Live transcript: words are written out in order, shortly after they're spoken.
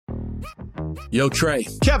Yo, Trey.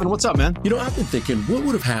 Kevin, what's up, man? You know, I've been thinking, what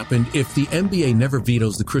would have happened if the NBA never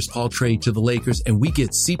vetoes the Chris Paul trade to the Lakers and we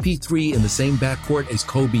get CP3 in the same backcourt as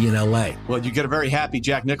Kobe in LA? Well, you get a very happy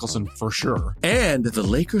Jack Nicholson for sure. And the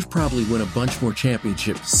Lakers probably win a bunch more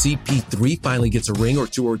championships. CP3 finally gets a ring or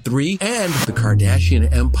two or three, and the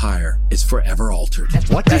Kardashian empire is forever altered.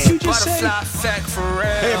 What did you just say?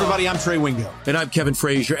 Hey, everybody, I'm Trey Wingo. And I'm Kevin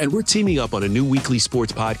Frazier, and we're teaming up on a new weekly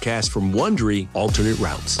sports podcast from Wondery, Alternate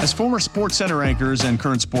Routes. As former Sports Center anchors and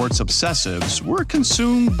current sports obsessives, we're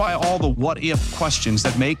consumed by all the what-if questions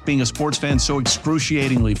that make being a sports fan so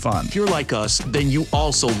excruciatingly fun. If you're like us, then you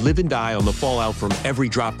also live and die on the fallout from every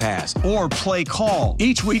drop pass. Or play call.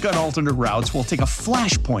 Each week on Alternate Routes, we'll take a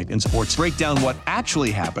flashpoint in sports, break down what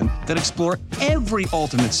actually happened, then explore every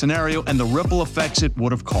alternate scenario and the ripple effects it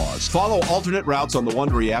would have caused. Follow Alternate Routes on the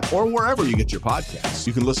Wondery app or wherever you get your podcasts.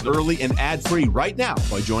 You can listen early and ad-free right now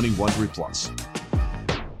by joining Wondery Plus.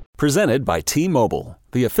 Presented by T-Mobile,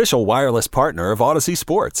 the official wireless partner of Odyssey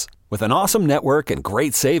Sports. With an awesome network and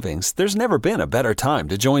great savings, there's never been a better time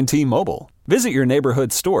to join T-Mobile. Visit your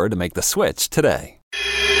neighborhood store to make the switch today.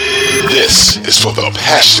 This is for the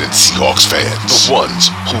passionate Seahawks fans, the ones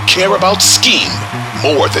who care about scheme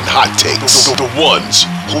more than hot takes, the ones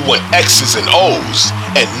who want X's and O's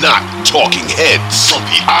and not talking heads. From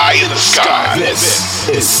the eye in the sky, this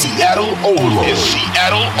is Seattle Overload.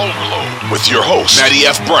 With your hosts, Matty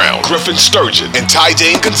F. Brown, Griffin Sturgeon, and Ty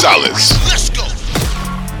Dane Gonzalez. Let's go.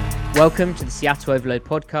 Welcome to the Seattle Overload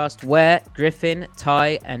podcast, where Griffin,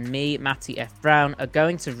 Ty, and me, Matty F. Brown, are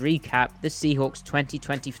going to recap the Seahawks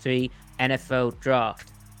 2023 NFL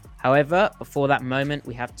Draft. However, before that moment,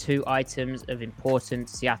 we have two items of important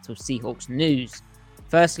Seattle Seahawks news.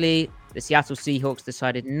 Firstly, the Seattle Seahawks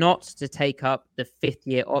decided not to take up the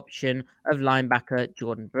fifth-year option of linebacker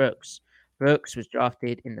Jordan Brooks. Brooks was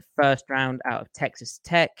drafted in the first round out of Texas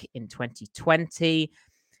Tech in 2020.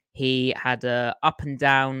 He had a up and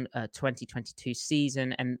down 2022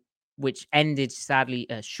 season, and which ended sadly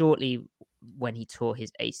shortly when he tore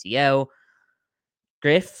his ACL.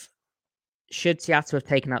 Griff, should Seattle have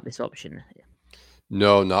taken up this option?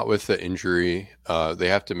 No, not with the injury. They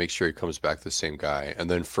have to make sure he comes back the same guy. And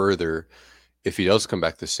then further, if he does come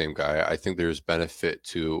back the same guy, I think there's benefit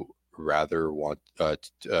to rather want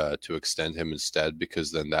to extend him instead,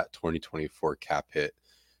 because then that 2024 cap hit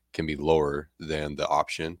can be lower than the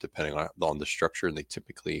option, depending on the structure. And they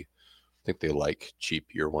typically think they like cheap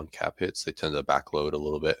year one cap hits. They tend to backload a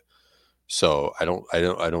little bit. So I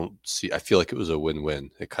don't see. I feel like it was a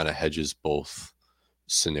win-win. It kind of hedges both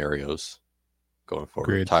scenarios going forward.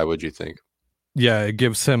 Agreed. Ty, what'd you think? Yeah, it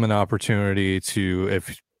gives him an opportunity to,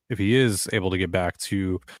 if he is able to get back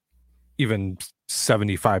to even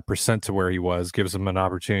 75% to where he was, gives him an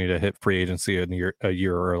opportunity to hit free agency a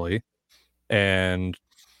year early, and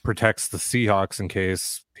protects the Seahawks in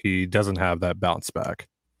case he doesn't have that bounce back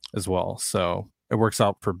as well. So it works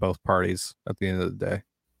out for both parties at the end of the day.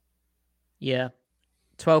 Yeah.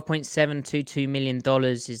 $12.722 million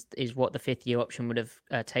is what the fifth year option would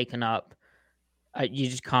have taken up. You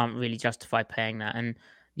just can't really justify paying that. And,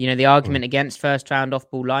 you know, the argument against first round off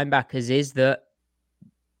ball linebackers is that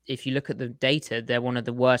if you look at the data, they're one of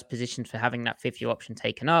the worst positions for having that fifth year option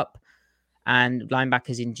taken up. And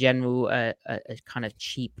linebackers in general are kind of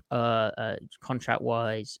cheap contract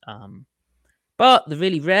wise. But the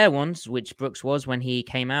really rare ones, which Brooks was when he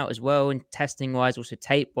came out as well, and testing wise, also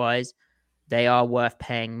tape wise, they are worth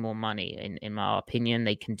paying more money. In my opinion,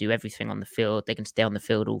 they can do everything on the field. They can stay on the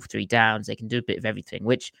field all three downs. They can do a bit of everything,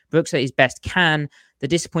 which Brooks at his best can. The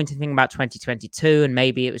disappointing thing about 2022, and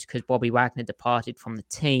maybe it was because Bobby Wagner departed from the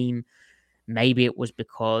team. Maybe it was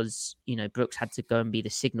because, you know, Brooks had to go and be the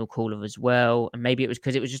signal caller as well. And maybe it was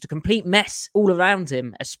because it was just a complete mess all around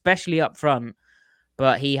him, especially up front.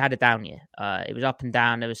 But he had a down year. It was up and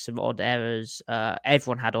down. There was some odd errors.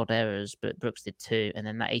 Everyone had odd errors, but Brooks did too. And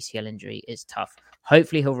then that ACL injury is tough.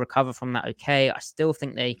 Hopefully he'll recover from that okay. I still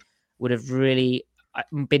think they would have really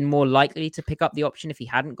been more likely to pick up the option if he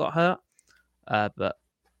hadn't got hurt. But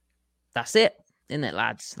that's it, isn't it,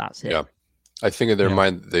 lads? That's it. Yeah. I think in their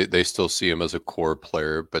mind, they still see him as a core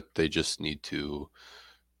player, but they just need to,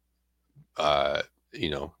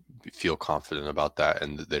 feel confident about that,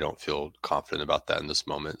 and they don't feel confident about that in this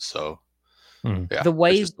moment. So, yeah, the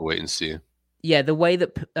way just wait and see. Yeah, the way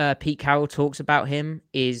that Pete Carroll talks about him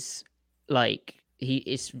is like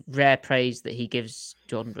it's rare praise that he gives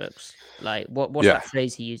Jordan Brooks. Like, what's that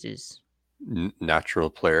phrase he uses? Natural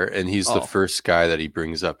player, and he's the first guy that he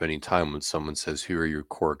brings up anytime when someone says, "Who are your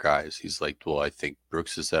core guys?" He's like, "Well, I think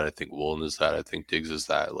Brooks is that. I think Woolen is that. I think Diggs is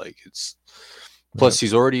that." Like, Plus,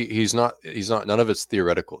 he's not, none of it's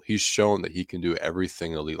theoretical. He's shown that he can do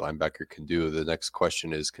everything an elite linebacker can do. The next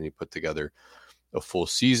question is, can he put together a full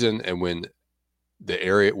season? And when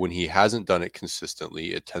he hasn't done it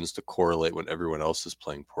consistently, it tends to correlate when everyone else is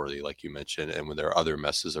playing poorly, like you mentioned, and when there are other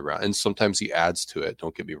messes around. And sometimes he adds to it,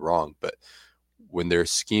 don't get me wrong, but when they're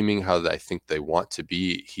scheming how I think they want to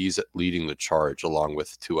be, he's leading the charge along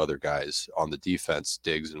with two other guys on the defense,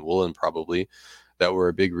 Diggs and Woolen probably, that were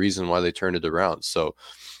a big reason why they turned it around. So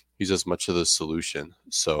he's as much of the solution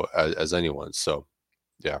as anyone. So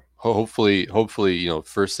yeah, hopefully,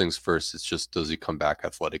 first things first, it's just, does he come back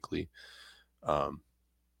athletically?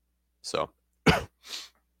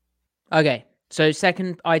 Okay. So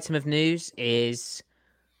second item of news is,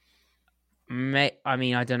 I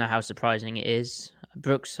don't know how surprising it is.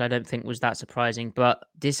 Brooks, I don't think was that surprising, but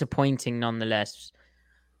disappointing nonetheless.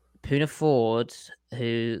 Poona Ford,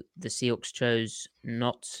 who the Seahawks chose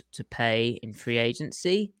not to pay in free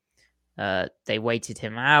agency, they waited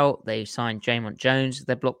him out. They signed Jamont Jones,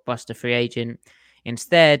 their blockbuster free agent.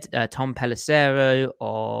 Instead, Tom Pelissero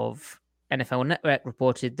of NFL Network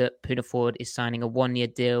reported that Poona Ford is signing a 1-year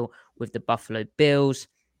deal with the Buffalo Bills.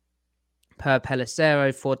 Per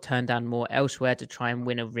Pelissero, Ford turned down more elsewhere to try and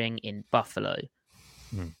win a ring in Buffalo.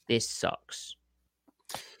 This sucks.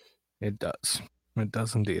 It does. It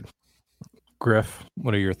does indeed. Griff,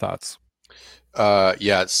 what are your thoughts?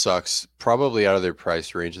 Yeah, it sucks. Probably out of their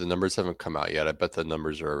price range. The numbers haven't come out yet. I bet the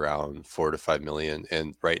numbers are around $4 to $5 million.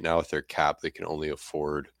 And right now, with their cap, they can only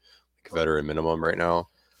afford like a veteran minimum right now.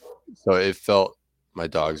 So it felt, my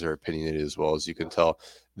dogs are opinionated as well, as you can tell.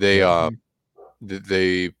 They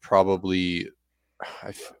probably,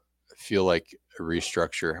 I feel like a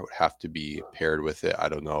restructure would have to be paired with it. I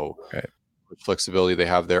don't know what flexibility they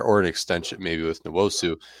have there, or an extension maybe with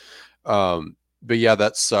Nwosu. But yeah,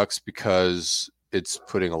 that sucks because it's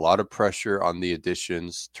putting a lot of pressure on the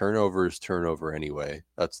additions. Turnover anyway.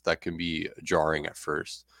 That can be jarring at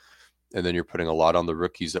first. And then you're putting a lot on the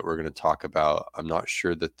rookies that we're going to talk about. I'm not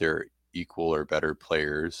sure that they're equal or better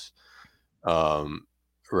players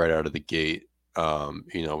right out of the gate.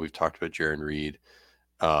 We've talked about Jaron Reed.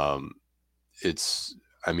 And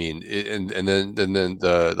then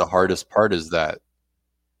the hardest part is that,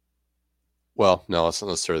 well, no, it's not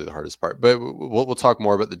necessarily the hardest part, but we'll talk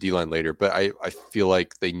more about the D-line later. But I feel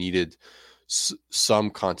like they needed some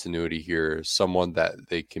continuity here, someone that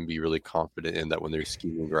they can be really confident in, that when they're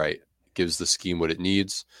scheming right, gives the scheme what it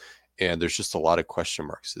needs. And there's just a lot of question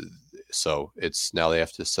marks. So it's now they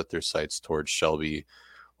have to set their sights towards Shelby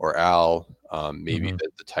or Al, maybe the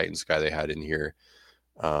Titans guy they had in here.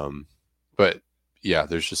 But yeah,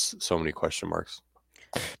 there's just so many question marks.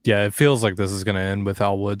 Yeah, it feels like this is going to end with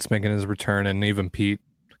Al Woods making his return. And even Pete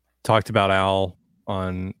talked about Al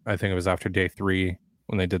on, I think it was after day 3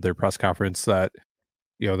 when they did their press conference, that,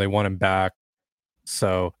 they want him back.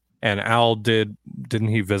 So, and Al didn't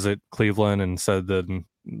he visit Cleveland and said that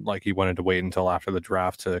like he wanted to wait until after the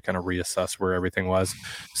draft to kind of reassess where everything was.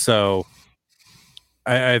 So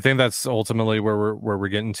I think that's ultimately where we're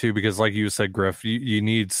getting to, because like you said, Griff, you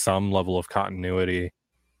need some level of continuity.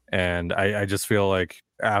 And I just feel like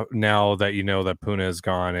now that that Poona is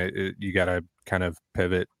gone, you got to kind of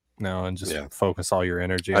pivot now and just focus all your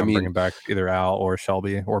energy on bringing back either Al or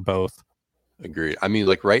Shelby or both. Agreed.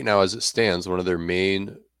 Like right now as it stands, one of their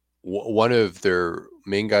main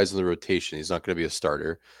guys in the rotation, he's not going to be a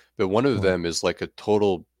starter, but one of them is like a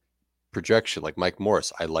total projection, like Mike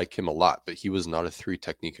Morris. I like him a lot, but he was not a 3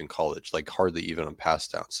 technique in college, like hardly even on pass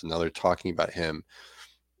down. So now they're talking about him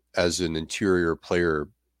as an interior player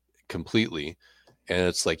completely, and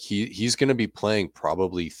it's like he's going to be playing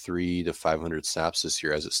probably 300 to 500 snaps this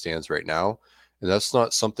year as it stands right now, and that's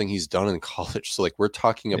not something he's done in college. So like we're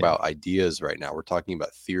talking about ideas right now, we're talking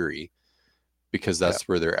about theory, because that's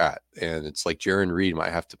where they're at. And it's like Jaron Reed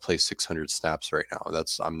might have to play 600 snaps right now.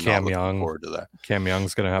 I'm not looking forward to that. Cam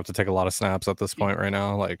Young's going to have to take a lot of snaps at this point right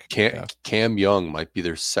now. Like Cam Young might be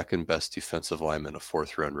their second best defensive lineman, a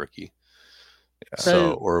 4th round rookie.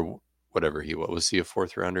 So or whatever he was he a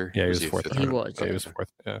 4th rounder? Yeah, he was 4th. He was. Yeah, he was 4th.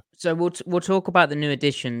 Yeah. So we'll talk about the new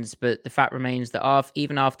additions, but the fact remains that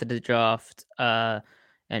even after the draft,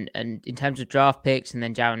 and in terms of draft picks and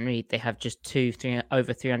then Jaron Reed, they have just 2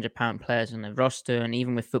 over 300-pound players on the roster, and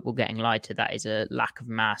even with football getting lighter, that is a lack of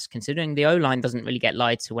mass, considering the O-line doesn't really get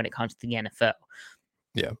lighter when it comes to the NFL.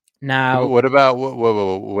 Yeah. Now, what about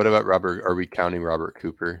Robert? Are we counting Robert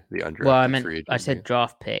Cooper, the undrafted? Well, I said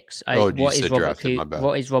draft picks. What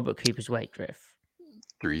is Robert Cooper's weight, Griff?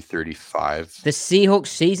 335. The Seahawks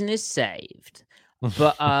season is saved.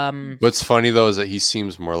 But what's funny though is that he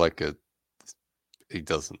seems more like a he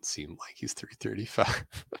doesn't seem like he's 335.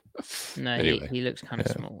 No, Anyway. he looks kind of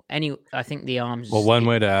small. Anyway, I think the arms. Well, one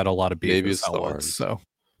way to add a lot of beef Maybe is it's the salads. arms. So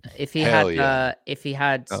if he Hell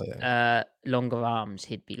had yeah. longer arms,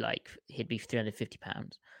 he'd be 350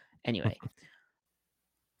 pounds. Anyway,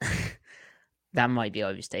 that might be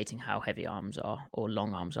overstating how heavy arms are or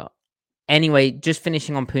long arms are. Anyway, just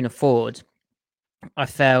finishing on Puna Ford, I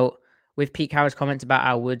felt with Pete Carroll's comments about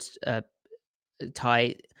Al Woods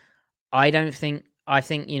tie, I think,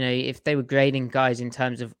 if they were grading guys in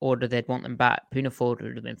terms of order they'd want them back, Puna Ford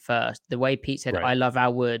would have been first. The way Pete said, Right. I love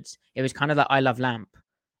Al Woods, it was kind of like I love Lamp.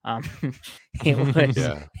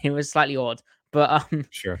 It was slightly odd, but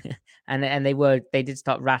sure. and they did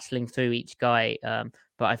start rattling through each guy.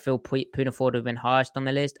 But I feel Puna Ford would have been highest on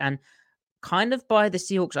the list, and kind of by the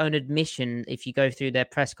Seahawks' own admission, if you go through their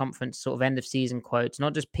press conference sort of end of season quotes,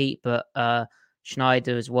 not just Pete, but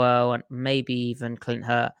Schneider as well, and maybe even Clint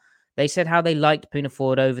Hurt, they said how they liked Puna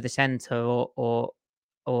Ford over the center or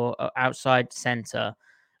outside center,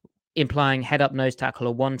 implying head up nose tackle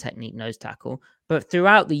or one technique nose tackle. But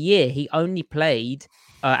throughout the year, he only played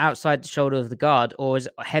outside the shoulder of the guard or as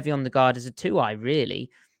heavy on the guard as a 2-eye, really.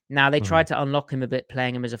 Now, they tried to unlock him a bit,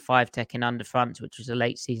 playing him as a 5-tech in under front, which was a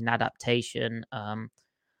late season adaptation.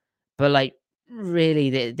 But really,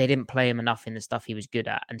 they didn't play him enough in the stuff he was good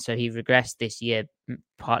at. And so he regressed this year,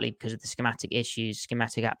 partly because of the schematic issues,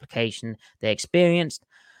 schematic application they experienced.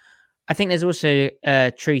 I think there's also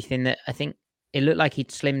truth in that. I think it looked like he'd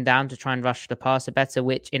slimmed down to try and rush the passer better,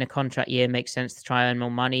 which in a contract year makes sense to try and earn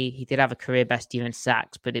more money. He did have a career best year in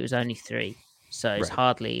sacks, but it was only 3. So it's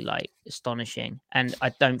hardly astonishing. And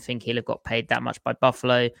I don't think he'll have got paid that much by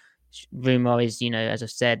Buffalo. Rumor is, as I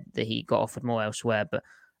said, that he got offered more elsewhere. But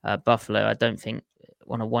Buffalo, I don't think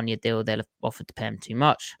on a 1-year deal, they'll have offered to pay him too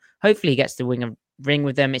much. Hopefully he gets the ring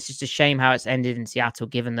with them. It's just a shame how it's ended in Seattle,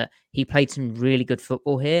 given that he played some really good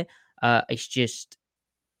football here. It's just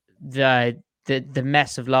the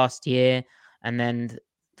mess of last year, and then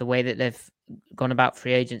the way that they've gone about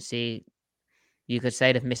free agency. You could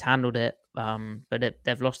say they've mishandled it, but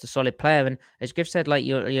they've lost a solid player. And as Griff said,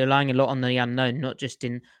 you're relying a lot on the unknown, not just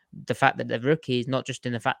in the fact that they're rookies, not just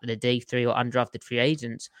in the fact that they're day 3 or undrafted free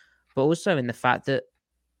agents, but also in the fact that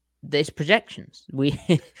there's projections.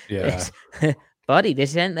 Buddy,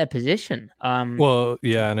 this ain't their position. Well,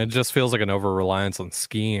 yeah, and it just feels like an over-reliance on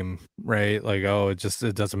scheme, right?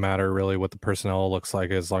 It doesn't matter really what the personnel looks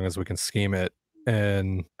like as long as we can scheme it.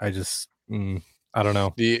 And I just, I don't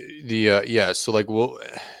know. So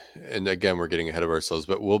and again, we're getting ahead of ourselves,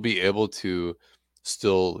 but we'll be able to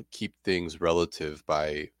still keep things relative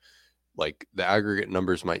by the aggregate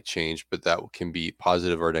numbers might change, but that can be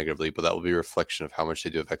positive or negatively, but that will be a reflection of how much they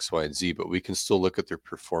do of X, Y, and Z. But we can still look at their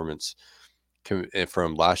performance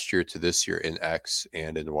from last year to this year in X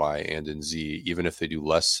and in Y and in Z, even if they do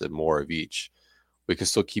less and more of each. We can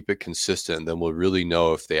still keep it consistent, and then we'll really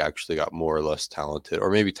know if they actually got more or less talented,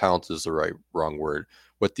 or maybe talented is the wrong word,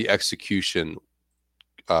 what the execution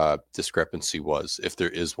discrepancy was, if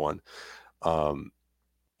there is one.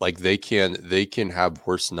 They can have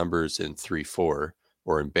worse numbers in 3-4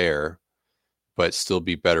 or in bear, but still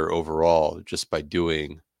be better overall just by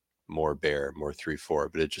doing more bear, more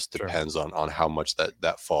 3-4. But it just depends on how much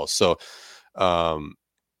that falls. So,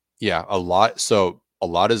 a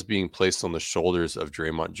lot is being placed on the shoulders of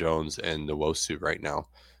Draymond Jones and Nwosu right now,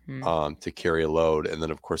 to carry a load, and then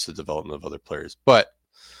of course the development of other players. But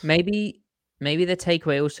maybe the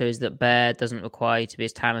takeaway also is that Bear doesn't require you to be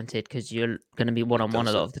as talented because you're going to be one-on-one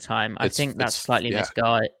a lot of the time. I think that's slightly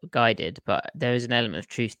misguided, but there is an element of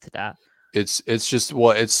truth to that.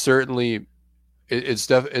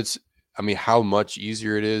 I mean, how much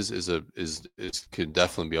easier it is could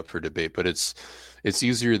definitely be up for debate, but it's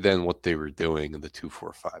easier than what they were doing in the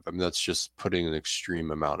 2-4-5. I mean, that's just putting an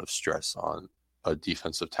extreme amount of stress on a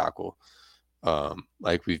defensive tackle.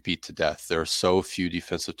 We've beat to death. There are so few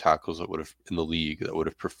defensive tackles in the league that would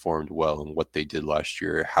have performed well in what they did last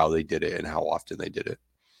year, how they did it, and how often they did it.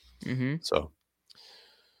 Mm-hmm. So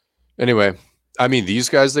anyway, I mean, these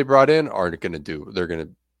guys they brought in aren't going to do.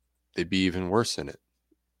 They'd be even worse in it.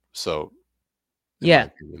 So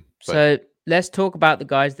so let's talk about the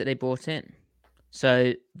guys that they brought in.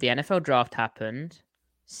 So the NFL draft happened.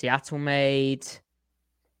 Seattle made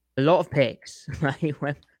a lot of picks.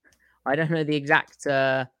 I don't know the exact.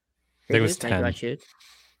 I think it was 10. I should.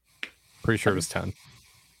 Pretty sure it was 10.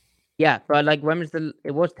 Yeah, but it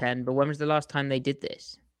was 10. But when was the last time they did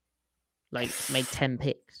this? Made 10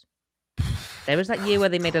 picks. There was that year where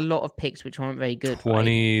they made a lot of picks, which weren't very good.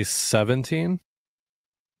 2017.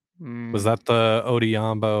 Was that the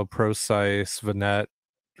Odiambo, Procise, Vanette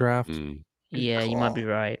draft? Yeah, you might be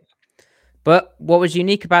right. But what was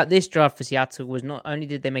unique about this draft for Seattle was not only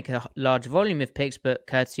did they make a large volume of picks, but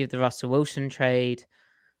courtesy of the Russell Wilson trade,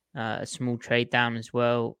 a small trade down as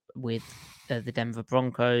well with the Denver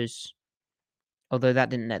Broncos, although that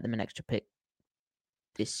didn't let them an extra pick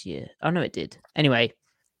this year. Oh, no, it did. Anyway,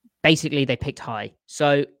 basically they picked high.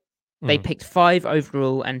 So they picked 5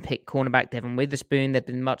 overall and picked cornerback Devin Witherspoon. There'd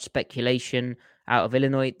been much speculation out of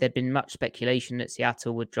Illinois. There'd been much speculation that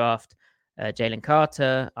Seattle would draft Jalen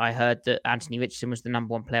Carter. I heard that Anthony Richardson was the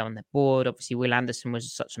number 1 player on their board. Obviously, Will Anderson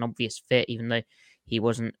was such an obvious fit, even though he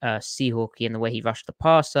wasn't Seahawky in the way he rushed the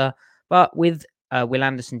passer. But with Will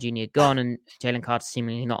Anderson Jr. gone and Jalen Carter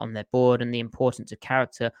seemingly not on their board, and the importance of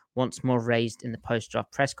character once more raised in the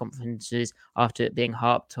post-draft press conferences after it being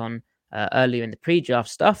harped on earlier in the pre-draft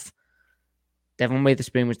stuff, Devin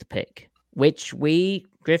Witherspoon was the pick, which we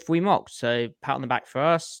mocked. So pat on the back for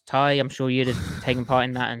us. Ty, I'm sure you'd have taken part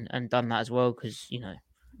in that and done that as well, because, you know,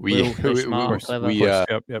 we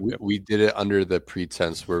did it under the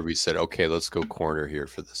pretense where we said, okay, let's go corner here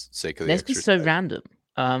for the sake of the Let's be so random.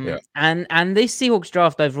 And this Seahawks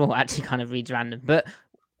draft overall actually kind of reads random, but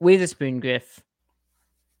Witherspoon, Griff.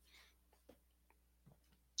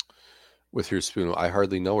 With your spoon, I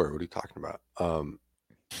hardly know her. What are you talking about?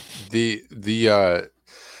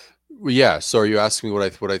 Yeah. So are you asking me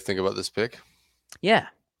what I think about this pick? Yeah.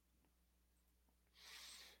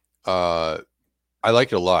 I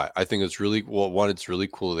like it a lot. I think it's really it's really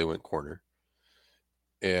cool they went corner,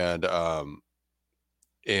 and I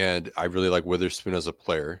really like Witherspoon as a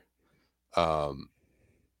player. But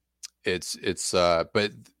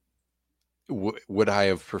would I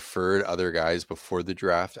have preferred other guys before the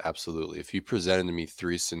draft? Absolutely. If you presented to me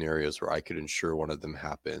 3 scenarios where I could ensure one of them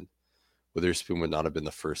happened, Witherspoon would not have been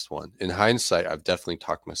the first one. In hindsight, I've definitely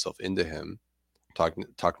talked myself into him,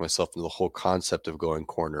 talked myself into the whole concept of going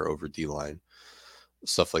corner over D-line,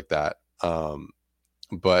 stuff like that.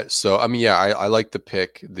 But so, I mean, yeah, I like the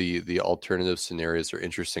pick. The alternative scenarios are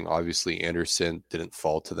interesting. Obviously, Anderson didn't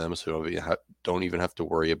fall to them, so don't even have to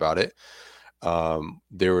worry about it.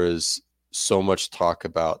 There was so much talk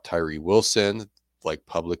about Tyree Wilson, like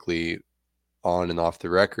publicly on and off the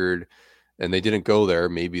record, and they didn't go there.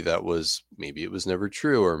 Maybe it was never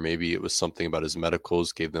true, or maybe it was something about his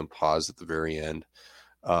medicals gave them pause at the very end.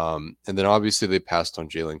 And then obviously they passed on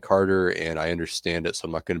Jalen Carter, and I understand it, so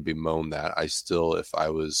I'm not going to bemoan that. I still, if I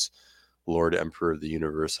was Lord Emperor of the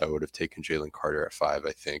Universe, I would have taken Jalen Carter at 5,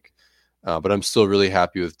 I think. But I'm still really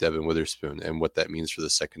happy with Devin Witherspoon and what that means for the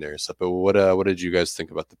secondary stuff. But what did you guys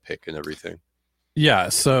think about the pick and everything? Yeah,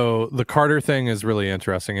 so the Carter thing is really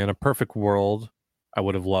interesting. In a perfect world, I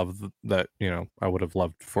would have loved that, I would have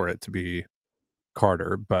loved for it to be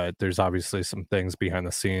Carter, but there's obviously some things behind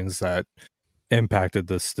the scenes that impacted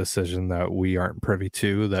this decision that we aren't privy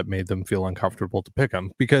to that made them feel uncomfortable to pick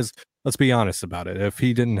him. Because let's be honest about it, if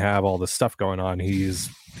he didn't have all this stuff going on, he's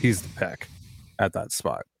the pick at that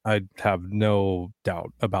spot. I have no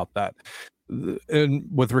doubt about that. And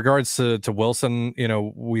with regards to Wilson,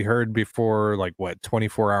 we heard before,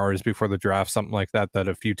 24 hours before the draft, something like that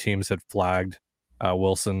a few teams had flagged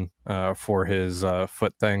Wilson for his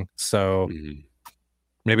foot thing. So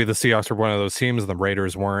maybe the Seahawks were one of those teams and the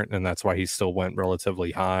Raiders weren't, and that's why he still went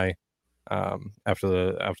relatively high after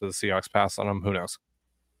the Seahawks passed on him. Who knows?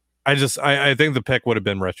 I think the pick would have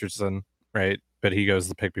been Richardson, right? But he goes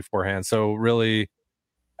the pick beforehand. So really,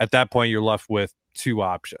 at that point, you're left with 2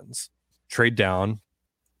 options: trade down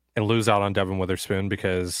and lose out on Devin Witherspoon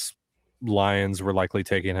because Lions were likely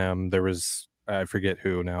taking him. There was, I forget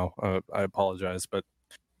who now. I apologize, but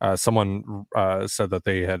someone said that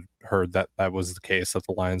they had heard that was the case, that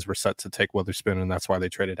the Lions were set to take Witherspoon, and that's why they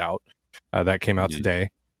traded out. That came out today.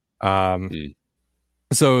 So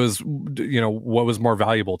it was, what was more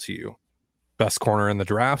valuable to you? Best corner in the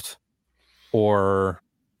draft, or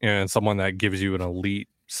someone that gives you an elite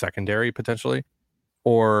secondary potentially,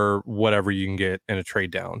 or whatever you can get in a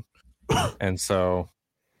trade down? And so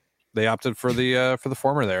they opted for the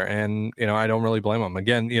former there, and I don't really blame them.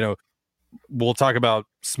 Again, we'll talk about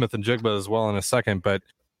Smith and Jigba as well in a second, but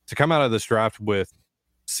to come out of this draft with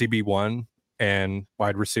CB1 and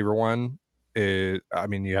wide receiver 1, you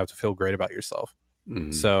have to feel great about yourself.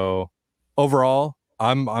 So overall,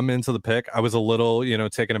 I'm into the pick. I was a little,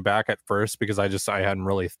 taken aback at first because I hadn't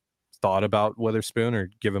really thought about Witherspoon or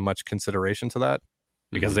given much consideration to that,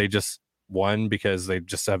 because they just, 1, because they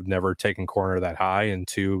just have never taken corner that high, and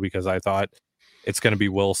 2, because I thought it's going to be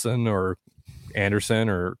Wilson or Anderson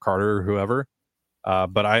or Carter or whoever.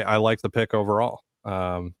 But I like the pick overall.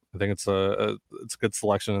 I think it's a good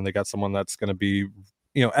selection, and they got someone that's going to be,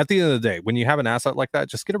 at the end of the day, when you have an asset like that,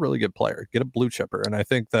 just get a really good player, get a blue chipper. And I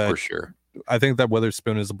think that for sure I think that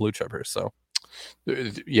Witherspoon is a blue chipper. So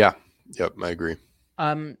yeah, yep, I agree.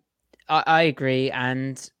 I agree,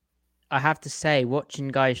 and I have to say, watching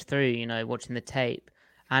guys through, watching the tape,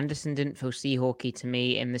 Anderson didn't feel Seahawky to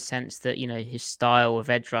me in the sense that his style of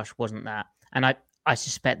edge rush wasn't that, and I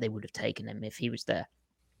suspect they would have taken him if he was there,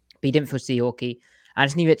 but he didn't feel Seahawky.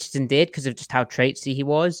 Anthony Richardson did because of just how traitsy he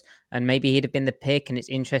was, and maybe he'd have been the pick. And it's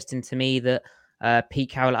interesting to me that Pete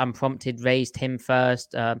Carroll unprompted raised him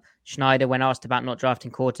first. Schneider, when asked about not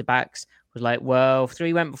drafting quarterbacks, was like, well,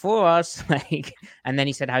 3 went before us. And then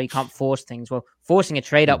he said how you can't force things. Well, forcing a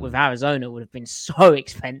trade up with Arizona would have been so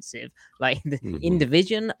expensive. In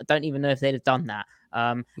division, I don't even know if they'd have done that.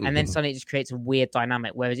 And then suddenly it just creates a weird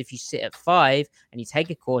dynamic. Whereas if you sit at 5 and you take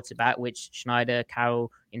a quarterback, which Schneider, Carroll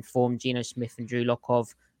informed Geno Smith and Drew Lock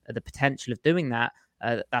of the potential of doing that,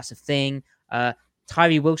 that's a thing.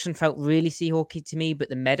 Tyree Wilson felt really Seahawky to me, but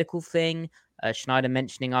the medical thing, Schneider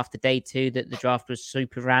mentioning after day 2 that the draft was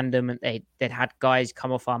super random and they'd had guys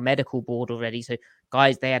come off our medical board already. So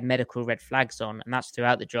guys, they had medical red flags on, and that's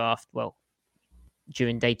throughout the draft. Well,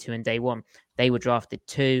 during day 2 and day 1, they were drafted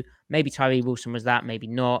 2. Maybe Tyree Wilson was that, maybe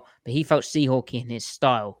not, but he felt Seahawky in his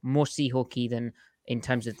style, more Seahawky than in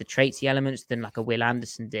terms of the traitsy elements than like a Will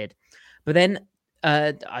Anderson did. But then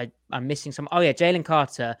I'm missing some. Oh yeah, Jalen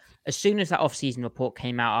Carter. As soon as that offseason report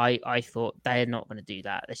came out, I thought they're not going to do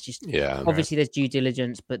that. It's just obviously there's due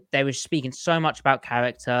diligence, but they were speaking so much about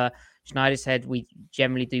character. Schneider said we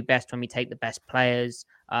generally do best when we take the best players.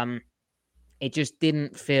 It just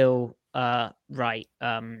didn't feel right.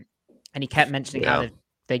 And he kept mentioning how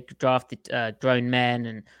they drafted grown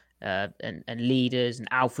men and leaders and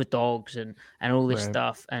alpha dogs and all this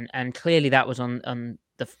stuff, and clearly that was on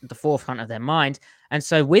the forefront of their mind. And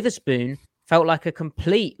so Witherspoon felt like a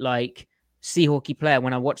complete Seahawky player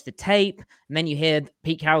when I watched the tape. And then you hear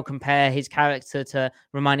Pete Carroll compare his character to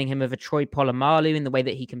reminding him of a Troy Polamalu in the way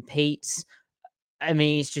that he competes. I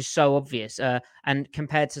mean, it's just so obvious. And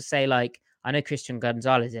compared to say I know Christian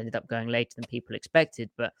Gonzalez ended up going later than people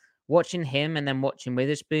expected, but watching him and then watching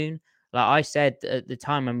Witherspoon, like I said at the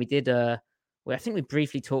time when we did I think we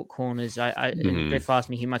briefly talked corners. Griff asked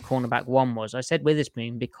me who my cornerback 1 was. I said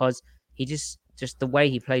Witherspoon because he just the way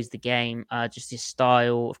he plays the game, just his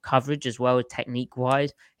style of coverage as well, technique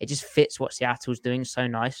wise, it just fits what Seattle's doing so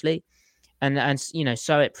nicely, and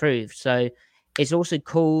so it proved. So it's also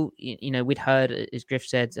cool. We'd heard, as Griff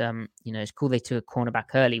said, it's cool they took a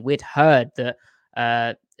cornerback early. We'd heard that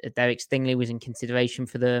Derek Stingley was in consideration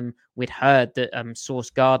for them. We'd heard that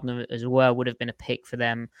Sauce Gardner as well would have been a pick for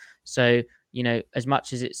them. So as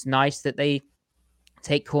much as it's nice that they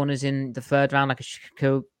take corners in the 3rd round, like a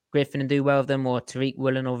Shaquille Griffin and do well with them, or Tariq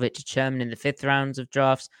Woolen or Richard Sherman in the 5th rounds of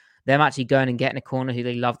drafts, them actually going and getting a corner who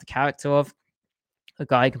they love the character of, a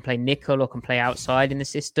guy who can play nickel or can play outside in the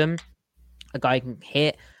system, a guy who can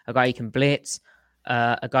hit, a guy who can blitz,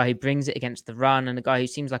 a guy who brings it against the run, and a guy who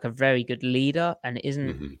seems like a very good leader and he's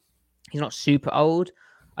not super old.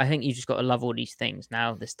 I think you just got to love all these things.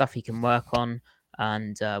 Now, the stuff he can work on,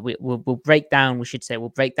 and we'll break down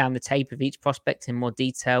the tape of each prospect in more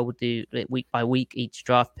detail. We'll do it week by week, each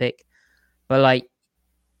draft pick. But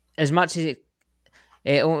as much as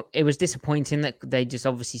it was disappointing that they just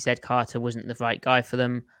obviously said Carter wasn't the right guy for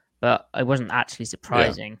them, but it wasn't actually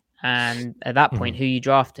surprising. Yeah. And at that point, who are you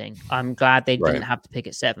drafting? I'm glad they didn't have to pick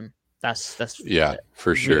at 7. That's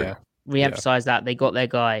for sure. Yeah. Re-emphasize that they got their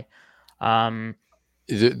guy.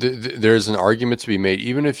 There's an argument to be made,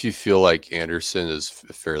 even if you feel like Anderson is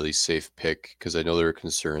a fairly safe pick, because I know there are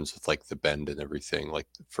concerns with the bend and everything,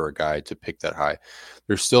 for a guy to pick that high.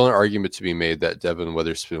 There's still an argument to be made that Devin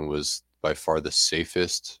Witherspoon was by far the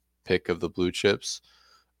safest pick of the blue chips.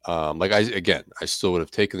 I still would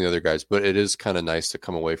have taken the other guys, but it is kind of nice to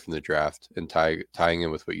come away from the draft and tying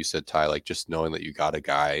in with what you said, Ty, just knowing that you got a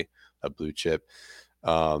guy, a blue chip.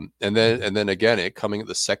 And then again, it coming at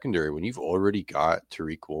the secondary when you've already got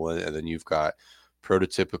Tariq Woolen, and then you've got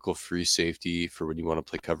prototypical free safety for when you want to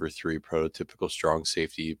play cover 3, prototypical strong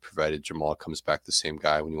safety, provided Jamal comes back the same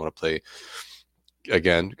guy when you want to play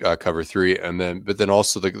again, cover 3. But then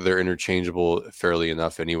also they're interchangeable fairly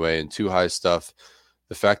enough anyway. And 2 high stuff,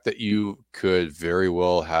 the fact that you could very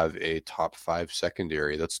well have a top 5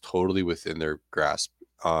 secondary, that's totally within their grasp.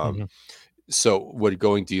 So would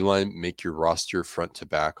going D-line make your roster front to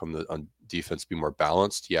back on defense be more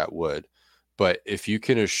balanced? Yeah, it would. But if you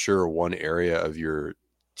can assure one area of your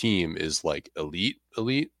team is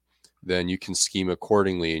elite, then you can scheme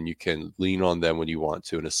accordingly and you can lean on them when you want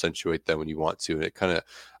to and accentuate them when you want to. And it kind of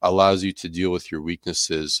allows you to deal with your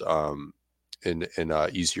weaknesses in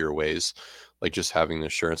easier ways. like just having the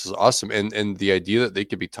insurance is awesome. And the idea that they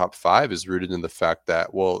could be top 5 is rooted in the fact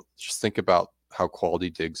that, well, just think about how quality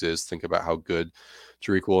Diggs is. Think about how good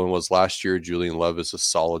Tariq Woolen was last year. Julian Love is a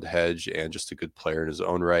solid hedge and just a good player in his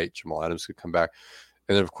own right. Jamal Adams could come back.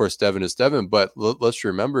 And then, of course, Devin is Devin. But let's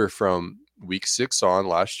remember from week 6 on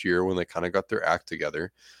last year when they kind of got their act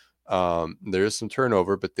together, there is some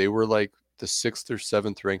turnover, but they were like the 6th or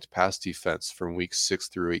 7th ranked pass defense from week 6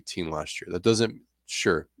 through 18 last year. That doesn't,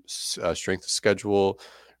 strength of schedule,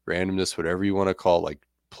 randomness, whatever you want to call it, like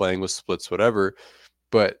playing with splits, whatever.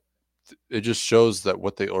 But it just shows that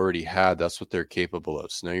what they already had, that's what they're capable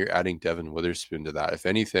of. So now you're adding Devin Witherspoon to that. If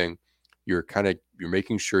anything, you're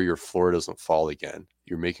making sure your floor doesn't fall again.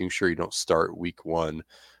 You're making sure you don't start week 1,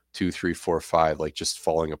 2, 3, 4, 5, like just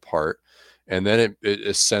falling apart. And then it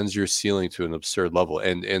ascends your ceiling to an absurd level.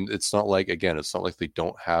 And it's not like, again, it's not like they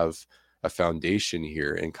don't have a foundation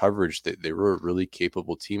here in coverage. They were a really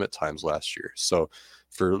capable team at times last year. So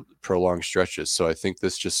for prolonged stretches. So I think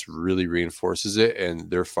this just really reinforces it.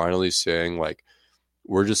 And they're finally saying, like,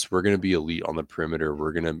 we're going to be elite on the perimeter.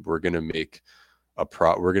 We're going to make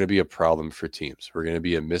we're going to be a problem for teams. We're going to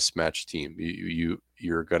be a mismatched team.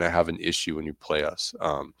 You're going to have an issue when you play us.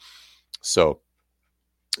 And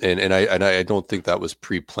I don't think that was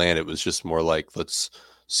pre-planned. It was just more like, let's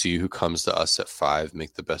see who comes to us at 5,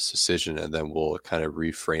 make the best decision, and then we'll kind of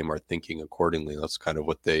reframe our thinking accordingly. That's kind of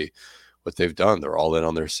what they've done. They're all in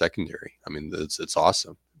on their secondary. I mean, it's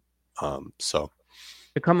awesome. So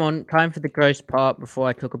come on, time for the gross part before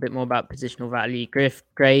I talk a bit more about positional value. Griff,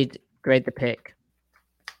 grade the pick.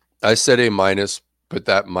 I said A-, but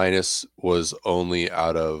that minus was only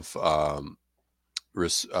out of that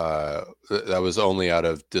was only out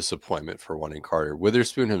of disappointment for wanting Carter.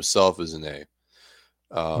 Witherspoon himself is an A.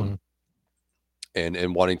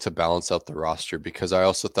 And wanting to balance out the roster, because I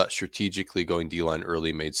also thought strategically going D-line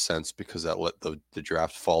early made sense because that let the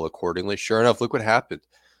draft fall accordingly. Sure enough, look what happened.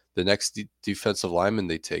 The next defensive lineman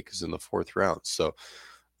they take is in the 4th round. So,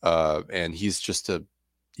 and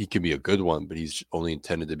he can be a good one, but he's only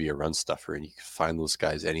intended to be a run stuffer, and you can find those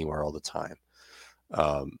guys anywhere all the time.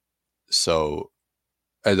 So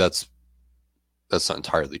that's not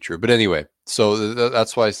entirely true, but anyway, so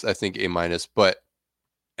that's why I think A-, but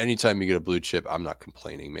anytime you get a blue chip, I'm not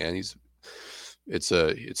complaining, man. It's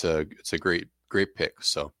a great pick.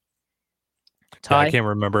 So I can't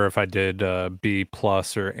remember if I did B+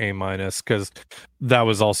 or A-, because that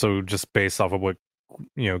was also just based off of what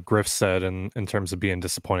Griff said in terms of being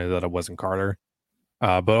disappointed that it wasn't Carter.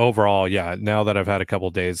 But overall, yeah, now that I've had a couple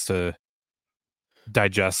days to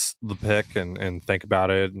digest the pick and think about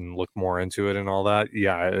it and look more into it and all that,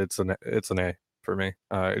 yeah, it's an A for me.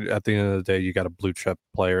 At the end of the day, you got a blue chip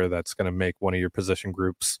player that's going to make one of your position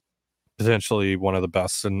groups potentially one of the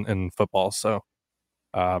best in football. So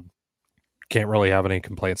can't really have any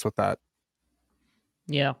complaints with that.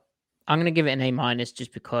 Yeah, I'm going to give it an A-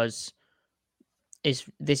 just because this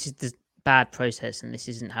is the bad process and this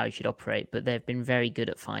isn't how you should operate. But they've been very good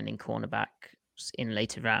at finding cornerbacks in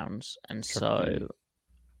later rounds, and so.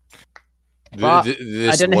 But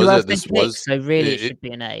I don't know who else they picked, so really it should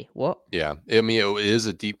be an A. What? Yeah, I mean, it is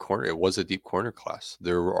a deep corner. It was a deep corner class.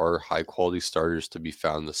 There are high quality starters to be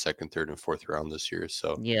found in the 2nd, 3rd, and 4th round this year.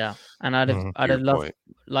 So yeah, and I'd have loved,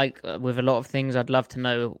 like with a lot of things, I'd love to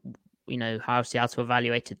know, how Seattle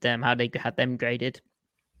evaluated them, how they had them graded.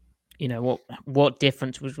 What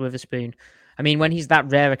difference was Witherspoon? I mean, when he's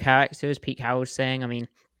that rare a character, as Pete Carroll was saying, I mean,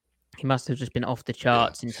 he must have just been off the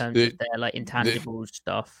charts in terms of their like intangible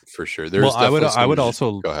stuff. For sure. I would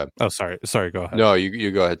also go ahead. Oh, sorry, go ahead. No, you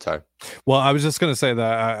go ahead, Ty. Well, I was just going to say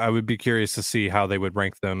that I would be curious to see how they would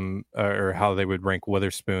rank them, or how they would rank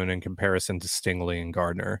Witherspoon in comparison to Stingley and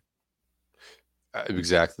Gardner.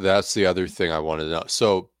 Exactly. That's the other thing I wanted to know.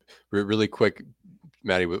 So really quick,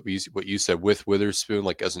 Maddie, what you said with Witherspoon,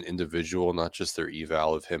 like as an individual, not just their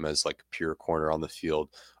eval of him as like a pure corner on the field,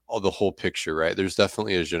 the whole picture, right? There's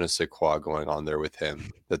definitely a je ne sais quoi going on there with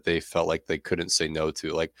him that they felt like they couldn't say no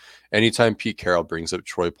to. Like anytime Pete Carroll brings up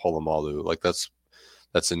Troy Polamalu, like that's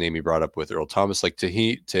the name he brought up with Earl Thomas. Like to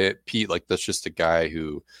Pete, like that's just a guy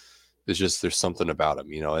who is just, there's something about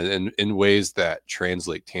him, and in ways that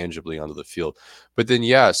translate tangibly onto the field. But then,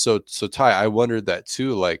 yeah, so Ty, I wondered that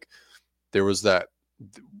too. Like there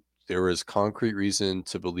was concrete reason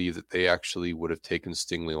to believe that they actually would have taken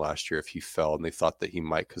Stingley last year if he fell, and they thought that he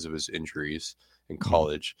might because of his injuries in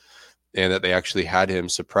college, and that they actually had him,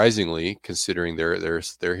 surprisingly, considering their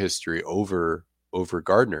history, over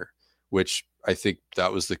Gardner, which I think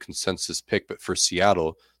that was the consensus pick. But for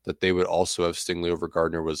Seattle, that they would also have Stingley over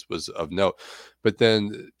Gardner was of note. But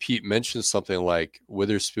then Pete mentioned something like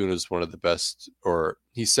Witherspoon is one of the best, or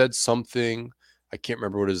he said something, I can't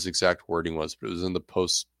remember what his exact wording was, but it was in the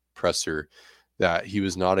post presser, that he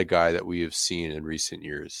was not a guy that we have seen in recent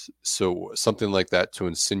years. So something like that to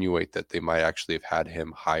insinuate that they might actually have had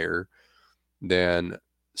him higher than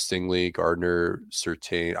Stingley, Gardner,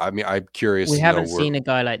 Surtain. I mean, I'm curious. We haven't seen a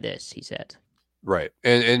guy like this, he said. Right.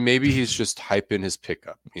 And maybe he's just hyping his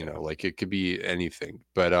pickup, like it could be anything.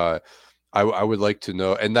 But I would like to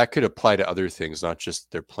know, and that could apply to other things, not just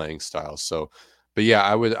their playing style. So, but yeah,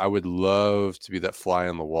 I would love to be that fly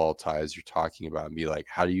on the wall, Ty, as you're talking about, and be like,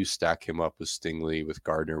 how do you stack him up with Stingley, with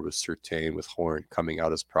Gardner, with Surtain, with Horn coming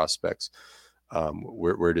out as prospects?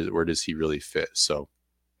 Where does he really fit? So,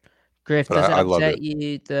 Griff, does it upset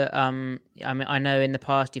you that I mean, I know in the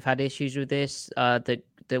past you've had issues with this, that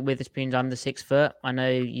Witherspoon's under 6 foot. I know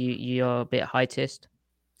you're a bit heightist.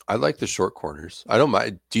 I like the short corners. I don't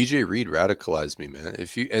mind. DJ Reed radicalized me, man.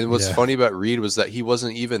 And what's funny about Reed was that he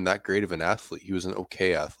wasn't even that great of an athlete. He was an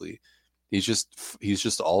okay athlete. He's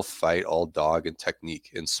just all fight, all dog, and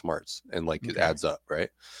technique and smarts, and it adds up, right?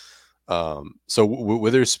 So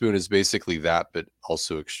Witherspoon is basically that, but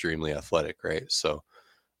also extremely athletic, right? So,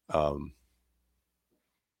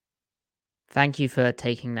 thank you for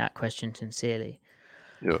taking that question sincerely.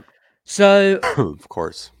 Yeah. So, of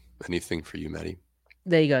course, anything for you, Maddie.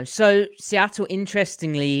 There you go. So Seattle,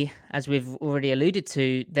 interestingly, as we've already alluded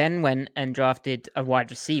to, then went and drafted a wide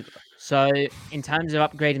receiver. So in terms of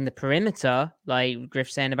upgrading the perimeter, like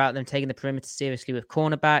Griff saying about them taking the perimeter seriously with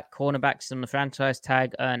cornerbacks on the franchise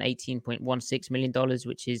tag earn $18.16 million,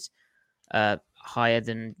 which is higher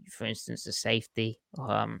than, for instance, a safety,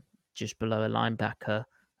 just below a linebacker,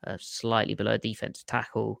 slightly below a defensive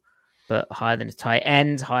tackle, but higher than a tight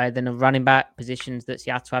end, higher than a running back, positions that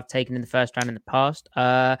Seattle have taken in the first round in the past.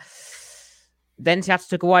 Then Seattle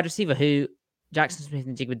took a wide receiver who Jackson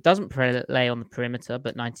Smith-Njigba doesn't play on the perimeter,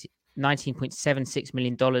 but $19.76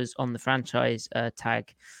 million on the franchise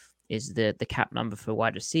tag is the cap number for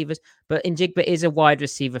wide receivers. But Njigba is a wide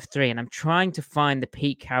receiver 3, and I'm trying to find the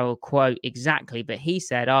Pete Carroll quote exactly, but he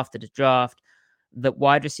said after the draft that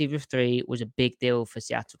wide receiver 3 was a big deal for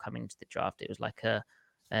Seattle coming into the draft. It was like a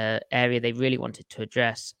area they really wanted to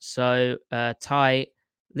address. So, Ty,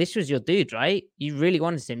 this was your dude, right? You really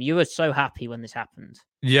wanted him. You were so happy when this happened.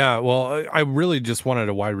 Yeah, well, I really just wanted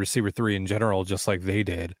a wide receiver 3 in general, just like they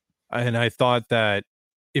did. And I thought that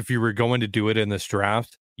if you were going to do it in this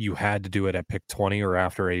draft, you had to do it at pick 20 or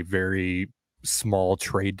after a very small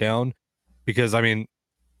trade down. Because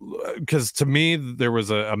to me, there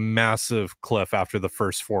was a massive cliff after the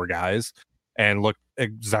first 4 guys. And look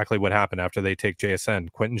exactly what happened after they take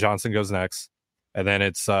JSN. Quentin Johnson goes next, and then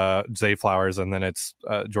it's Zay Flowers, and then it's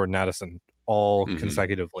Jordan Addison, all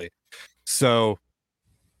consecutively. So,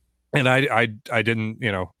 and I didn't,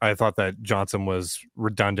 I thought that Johnson was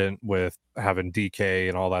redundant with having DK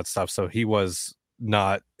and all that stuff, so he was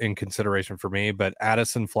not in consideration for me. But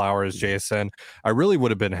Addison, Flowers, JSN, I really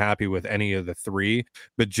would have been happy with any of the 3,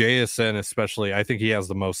 but JSN especially, I think he has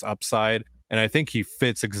the most upside. And I think he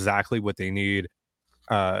fits exactly what they need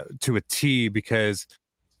to a T, because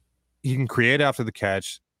he can create after the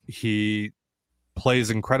catch. He plays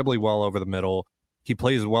incredibly well over the middle. He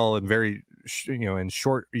plays well in in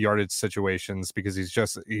short yardage situations, because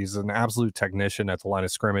he's an absolute technician at the line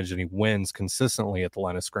of scrimmage, and he wins consistently at the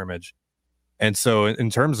line of scrimmage. And so in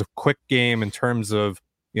terms of quick game, in terms of,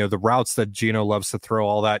 the routes that Geno loves to throw,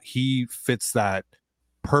 all that, he fits that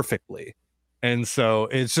perfectly. And so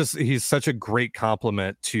it's just, he's such a great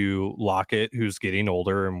complement to Lockett, who's getting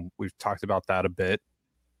older, and we've talked about that a bit,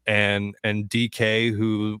 and DK,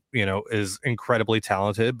 who, is incredibly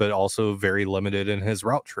talented, but also very limited in his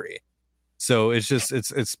route tree. So it's just,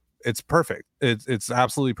 it's perfect. It's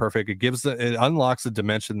absolutely perfect. It unlocks a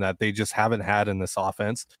dimension that they just haven't had in this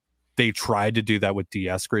offense. They tried to do that with D.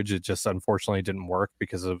 Eskridge. It just unfortunately didn't work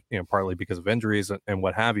because of, partly because of injuries and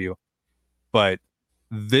what have you. But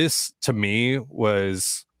this to me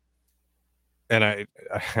was, and I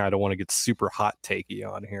don't want to get super hot takey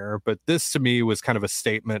on here, but this to me was kind of a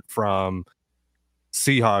statement from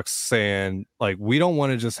Seahawks saying, like, we don't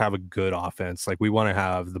want to just have a good offense. Like, we want to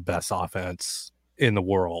have the best offense in the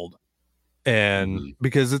world. And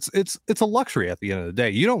because it's a luxury at the end of the day.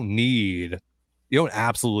 You don't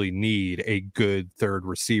absolutely need a good third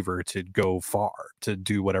receiver to go far, to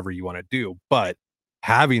do whatever you want to do. But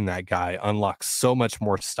having that guy unlocks so much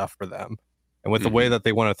more stuff for them. And with the way that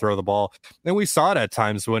they want to throw the ball, and we saw it at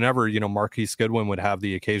times whenever, Marquise Goodwin would have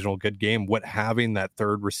the occasional good game, what having that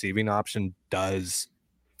third receiving option does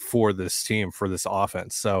for this team, for this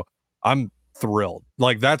offense. So I'm thrilled.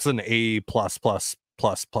 Like that's an A plus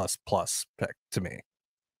pick to me.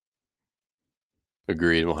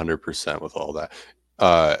 Agreed 100% with all that.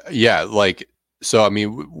 Yeah, like, so I mean,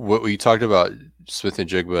 what we talked about Smith and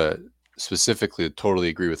Jigba specifically, totally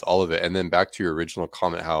agree with all of it. And then back to your original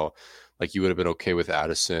comment, how like you would have been okay with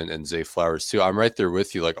Addison and Zay Flowers too. I'm right there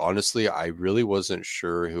with you. Like, honestly, I really wasn't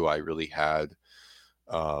sure who I really had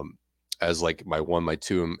as like my 1, my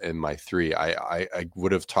 2, and my 3. I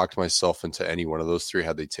would have talked myself into any one of those 3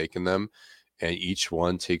 had they taken them. And each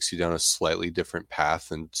one takes you down a slightly different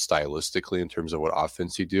path and stylistically in terms of what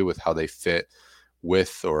offense you do with how they fit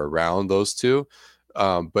with or around those 2.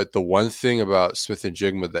 But the one thing about Smith and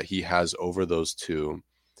Jigma that he has over those 2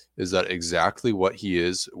 is that exactly what he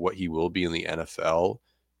is, what he will be in the NFL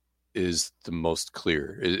is the most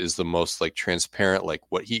clear, is the most like transparent. Like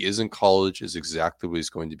what he is in college is exactly what he's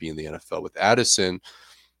going to be in the NFL. With Addison,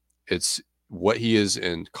 it's what he is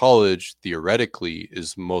in college theoretically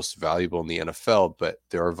is most valuable in the NFL, but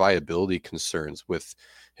there are viability concerns with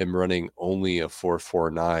him running only a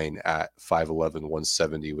 4.49 at 5'11",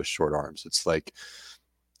 170 with short arms. It's like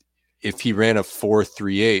if he ran a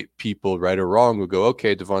 4.38, people right or wrong would go,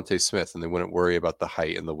 okay, Devontae Smith, and they wouldn't worry about the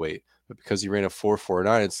height and the weight. But because he ran a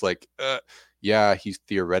 4.49, it's like, yeah, he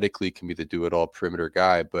theoretically can be the do-it-all perimeter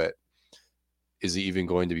guy, but is he even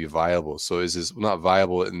going to be viable? So is his not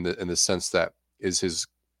viable in the sense that is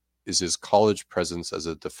his college presence as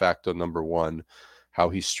a de facto number 1, how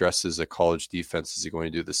he stresses a college defense, is he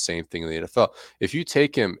going to do the same thing in the NFL? If you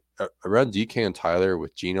take him around DK and Tyler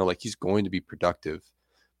with Geno, like he's going to be productive,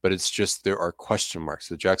 but it's just there are question marks.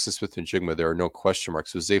 With Jackson Smith and Jigma, there are no question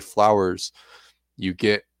marks. With Zay Flowers, you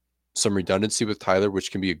get some redundancy with Tyler,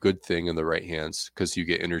 which can be a good thing in the right hands because you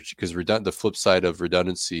get because the flip side of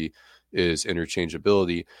redundancy is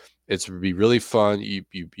interchangeability. It's be really fun. You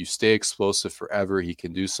stay explosive forever. He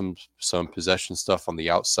can do some possession stuff on the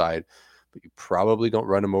outside, but you probably don't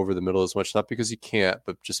run him over the middle as much, not because you can't,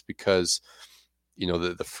 but just because, you know,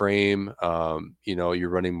 the frame, you know, you're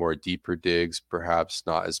running more deeper digs, perhaps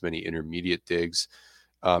not as many intermediate digs.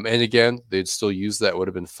 And again, they'd still use that, would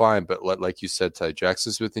have been fine. But like you said, Ty,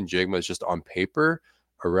 Jackson Smith and Jigma is just on paper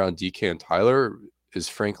around DK and Tyler is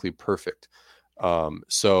frankly perfect.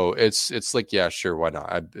 So it's like, yeah, sure, why not?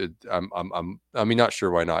 I mean, not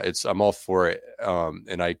sure why not. I'm all for it.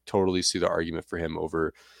 And I totally see the argument for him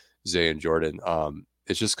over Zay and Jordan.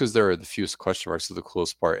 It's just because there are the fewest question marks of the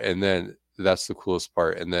coolest part, and then that's the coolest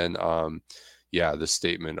part. And then, yeah, the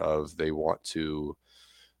statement of they want to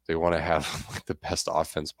have like the best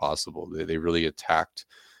offense possible. They really attacked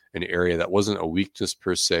an area that wasn't a weakness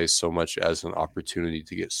per se, so much as an opportunity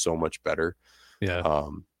to get so much better. Yeah.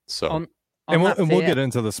 And we'll get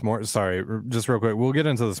into this more. Sorry, just real quick. We'll get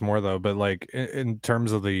into this more though. But like in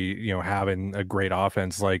terms of the, you know, having a great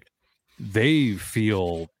offense, like they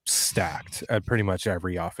feel stacked at pretty much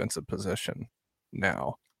every offensive position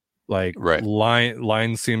now. Like right.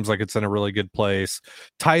 line seems like it's in a really good place.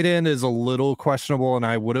 Tight end is a little questionable, and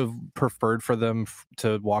I would have preferred for them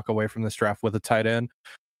to walk away from this draft with a tight end.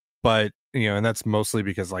 But, you know, and that's mostly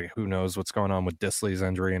because, like, who knows what's going on with Disley's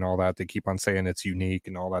injury and all that. They keep on saying it's unique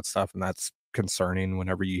and all that stuff, and that's concerning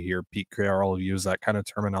whenever you hear Pete Carroll use that kind of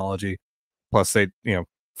terminology. Plus, they, you know,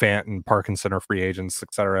 Fant and Parkinson are free agents,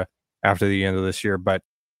 etc. after the end of this year. But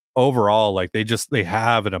overall, like, they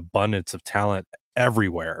have an abundance of talent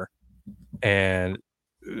everywhere, and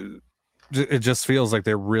it just feels like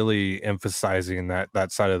they're really emphasizing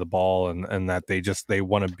that side of the ball, and that they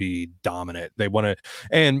want to be dominant. They want to,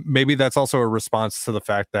 and maybe that's also a response to the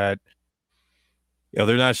fact that, you know,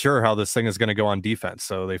 they're not sure how this thing is going to go on defense,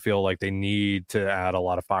 so they feel like they need to add a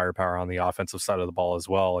lot of firepower on the offensive side of the ball as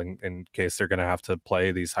well, in case they're going to have to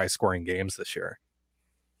play these high scoring games this year.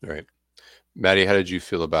 All right, Maddie, how did you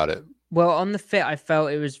feel about it? Well, on the fit, I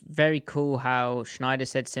felt it was very cool how Schneider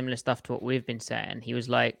said similar stuff to what we've been saying. He was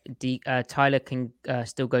like, Tyler can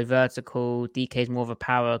still go vertical. DK's more of a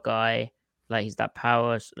power guy. Like, he's that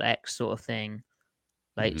power X sort of thing.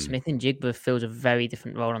 Like, Smith and Jigba fills a very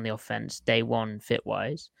different role on the offense, day one,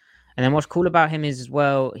 fit-wise. And then what's cool about him is, as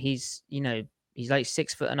well, he's, you know, he's like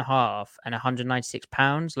 6'1.5" and 196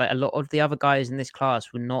 pounds. Like, a lot of the other guys in this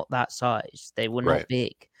class were not that size. They were not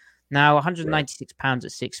big. Now, 196 pounds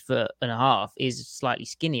at 6'1.5" is slightly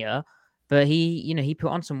skinnier, but he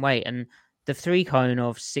put on some weight. And the 3-cone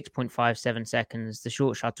of 6.57 seconds, the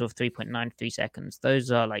short shuttle of 3.93 seconds, those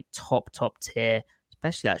are like top tier,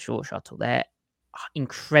 especially that short shuttle. They're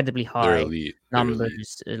incredibly high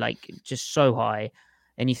numbers, like just so high.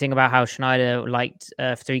 And you think about how Schneider liked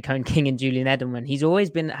 3-cone king and Julian Edelman. He's always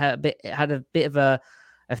been had a bit of a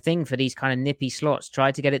a thing for these kind of nippy slots.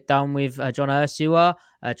 Tried to get it done with John Ursua.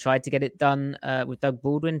 Tried to get it done with Doug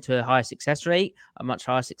Baldwin to a much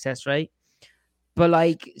higher success rate. But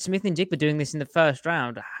like Smith and Jigba doing this in the first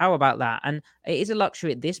round, how about that? And it is a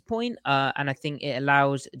luxury at this point, and I think it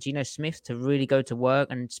allows Geno Smith to really go to work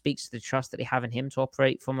and speaks to the trust that they have in him to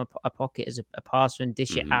operate from a pocket as a passer and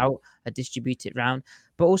dish it out, a distributed round.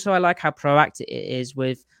 But also, I like how proactive it is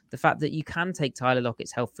with the fact that you can take Tyler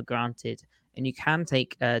Lockett's health for granted, and you can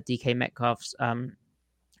take DK Metcalf's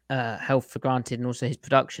health for granted, and also his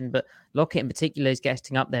production. But Lockett in particular is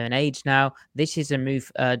getting up there in age now. This is a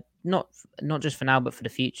move. Not just for now, but for the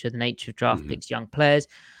future. The nature of draft picks young players.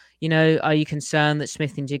 You know, are you concerned that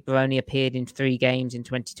Smith and Jigba only appeared in 3 games in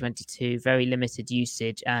 2022, very limited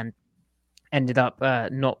usage, and ended up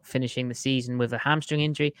not finishing the season with a hamstring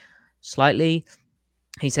injury? Slightly.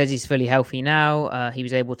 He says he's fully healthy now. He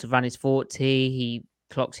was able to run his 40. He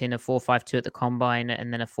clocks in a 4.52 at the combine,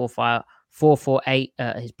 and then a 4.48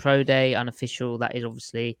 at his pro day. Unofficial, that is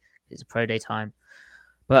obviously it's a pro day time.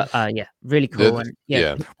 But yeah, really cool. And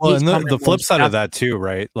well, and the flip side of that too,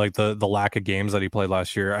 right? Like the lack of games that he played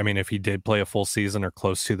last year. I mean, if he did play a full season or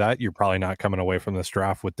close to that, you're probably not coming away from this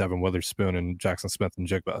draft with Devin Witherspoon and Jackson Smith and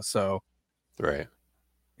Jigba. So, right.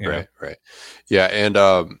 Yeah. Yeah, and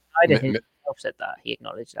said that he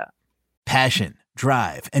acknowledged that. Passion,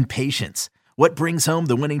 drive, and patience. What brings home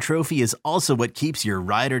the winning trophy is also what keeps your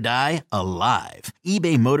ride or die alive.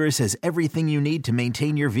 eBay Motors has everything you need to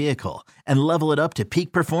maintain your vehicle and level it up to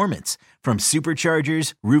peak performance, from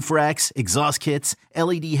superchargers, roof racks, exhaust kits,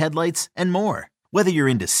 LED headlights, and more. Whether you're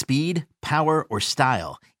into speed, power, or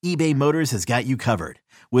style, eBay Motors has got you covered.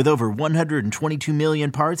 With over 122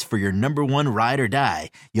 million parts for your number one ride or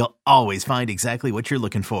die, you'll always find exactly what you're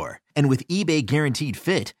looking for. And with eBay Guaranteed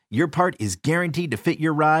Fit, your part is guaranteed to fit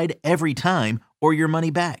your ride every time or your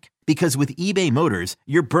money back. Because with eBay Motors,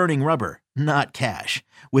 you're burning rubber, not cash.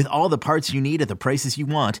 With all the parts you need at the prices you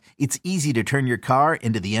want, it's easy to turn your car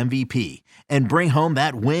into the MVP and bring home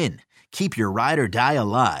that win. Keep your ride or die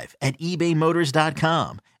alive at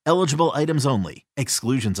ebaymotors.com. Eligible items only.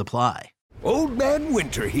 Exclusions apply. Old Man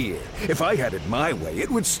Winter here. If I had it my way, it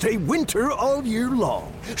would stay winter all year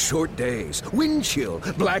long. Short days, wind chill,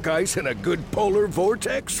 black ice, and a good polar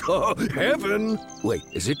vortex. Oh, heaven! Wait,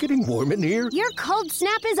 is it getting warm in here? Your cold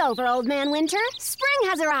snap is over, Old Man Winter. Spring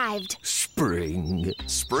has arrived. Spring.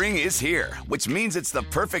 Spring is here, which means it's the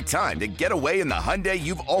perfect time to get away in the Hyundai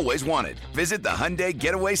you've always wanted. Visit the Hyundai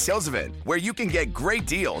Getaway Sales Event, where you can get great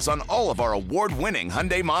deals on all of our award-winning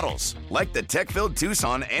Hyundai models, like the tech-filled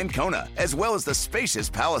Tucson and Kona, as well as the spacious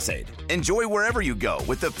Palisade. Enjoy wherever you go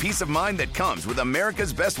with the peace of mind that comes with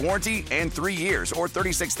America's best warranty and 3 years or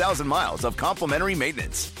 36,000 miles of complimentary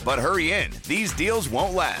maintenance. But hurry in, these deals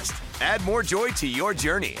won't last. Add more joy to your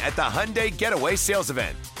journey at the Hyundai Getaway Sales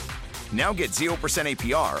Event. Now get 0%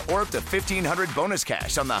 APR or up to $1,500 bonus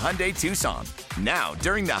cash on the Hyundai Tucson. Now,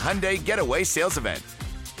 during the Hyundai Getaway Sales Event.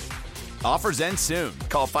 Offers end soon.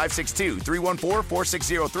 Call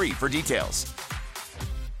 562-314-4603 for details.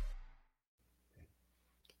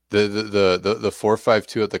 The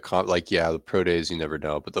 4.52 at the the pro days you never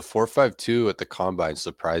know, but the 4.52 at the combine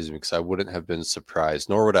surprised me because I wouldn't have been surprised,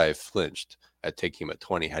 nor would I have flinched at taking him at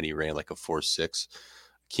 20 had he ran like a 4.6.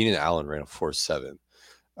 Keenan Allen ran a 4.7.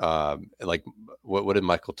 Like what did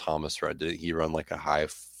Michael Thomas run? Did he run like a high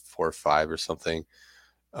 4.5 or something?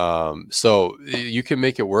 So you can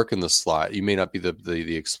make it work in the slot. You may not be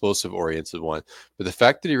the explosive oriented one, but the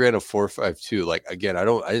fact that he ran a 4.52, like again, I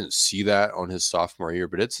didn't see that on his sophomore year,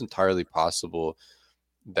 but it's entirely possible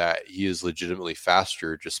that he is legitimately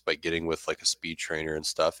faster just by getting with like a speed trainer and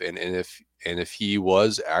stuff. And if he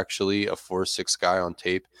was actually a 4.6 guy on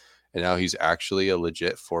tape, and now he's actually a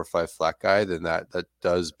legit 4.5 flat guy, then that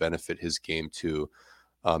does benefit his game too.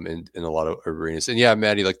 In a lot of arenas. And yeah,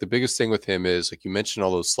 Maddie, like the biggest thing with him is like you mentioned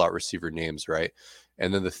all those slot receiver names, right?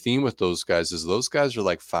 And then the theme with those guys is those guys are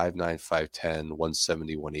like 5'9", 5'10",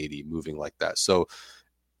 170, 180, moving like that. So,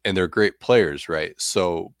 and they're great players, right?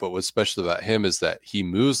 So, but what's special about him is that he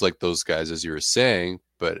moves like those guys, as you were saying,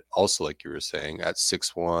 but also like you were saying at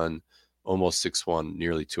 6'1", almost 6'1",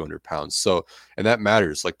 nearly 200 pounds. So, and that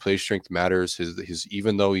matters. Like play strength matters. His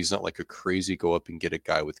even though he's not like a crazy go up and get a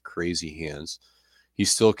guy with crazy hands, he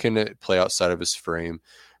still can play outside of his frame,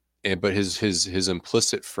 but his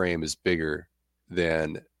implicit frame is bigger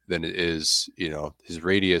than it is, his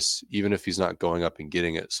radius. Even if he's not going up and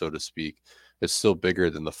getting it, so to speak, it's still bigger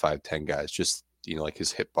than the 5'10" guys. Just like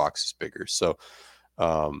his hip box is bigger. So,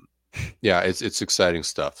 yeah, it's exciting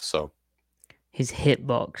stuff. So his hip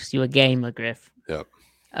box, you a gamer, Griff? Yep.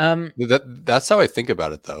 That's how I think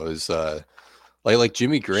about it, though. Is Like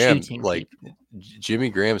Jimmy Graham, shooting like people. Jimmy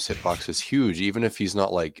Graham's hitbox is huge, even if he's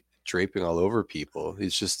not like draping all over people.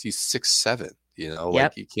 He's 6'7",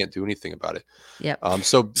 like you can't do anything about it. Yep.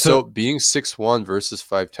 So being 6'1" versus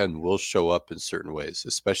 5'10" will show up in certain ways,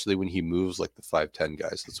 especially when he moves like the 5'10"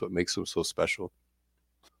 guys. That's what makes him so special.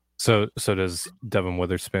 So does Devin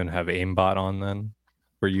Witherspoon have aimbot on then?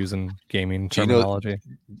 We're using gaming terminology.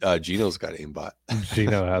 Gino's got aimbot.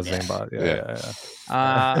 Gino has aimbot.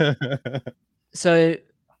 Yeah. So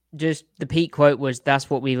just the Pete quote was, "That's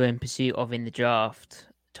what we were in pursuit of in the draft,"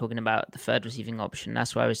 talking about the third receiving option.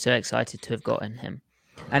 That's why I was so excited to have gotten him.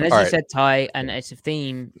 And as you said, Ty, and it's a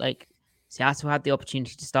theme, like Seattle had the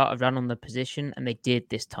opportunity to start a run on the position, and they did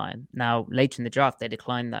this time. Now, later in the draft, they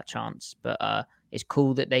declined that chance, but it's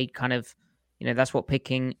cool that they kind of, that's what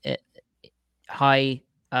picking high.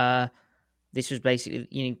 This was basically,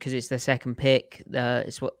 because it's their second pick.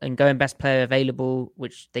 And going best player available,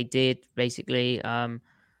 which they did basically.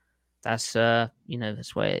 That's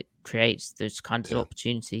that's why it creates those kinds of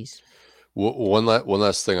opportunities. One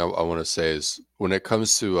last thing I want to say is when it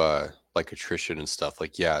comes to like attrition and stuff,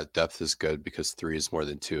 like depth is good because 3 is more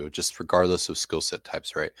than 2, just regardless of skill set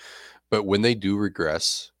types, right? But when they do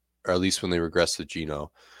regress, or at least when they regress to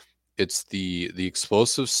Geno, it's the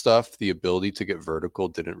explosive stuff, the ability to get vertical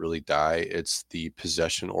didn't really die. It's the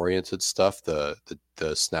possession oriented stuff, the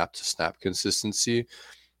snap to snap consistency,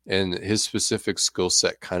 and his specific skill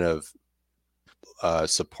set kind of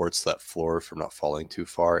supports that floor from not falling too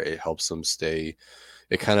far. It helps them stay.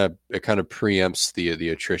 It kind of preempts the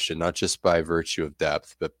attrition, not just by virtue of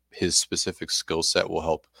depth, but his specific skill set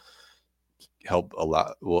will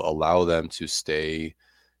allow them to stay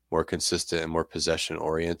more consistent and more possession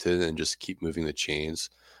oriented and just keep moving the chains.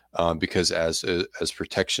 Because as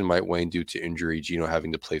protection might wane due to injury, Geno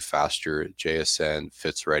having to play faster, JSN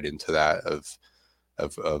fits right into that of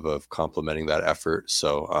complementing that effort.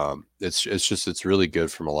 So it's really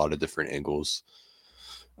good from a lot of different angles.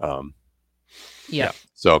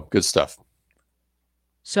 So good stuff.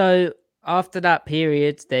 So after that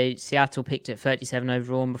period, Seattle picked at 37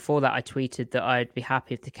 overall, and before that I tweeted that I'd be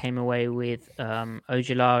happy if they came away with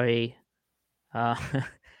Ojulari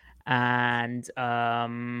and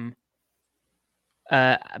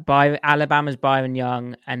by Alabama's Byron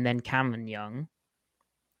Young and then Cameron Young.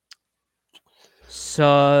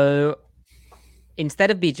 So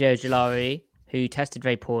instead of BJ Ojulari, who tested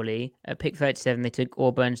very poorly, at pick 37, they took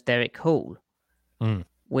Auburn's Derek Hall,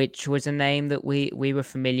 which was a name that we were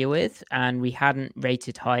familiar with and we hadn't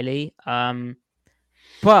rated highly.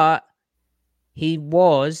 But he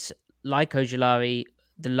was, like Ojulari,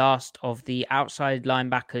 the last of the outside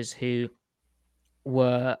linebackers who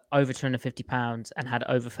were over 250 pounds and had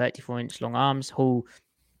over 34-inch long arms. Hall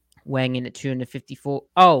weighing in at 254.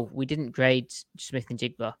 Oh, we didn't grade Smith and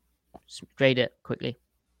Jigba. Grade it quickly.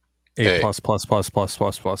 A+++++++++.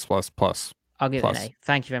 I'll give it an A.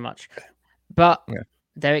 Thank you very much. But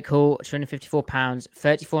Derek Hall, 254 pounds,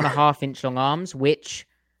 34.5-inch long arms, which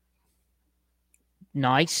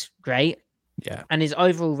nice, great. Yeah. And his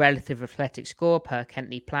overall relative athletic score per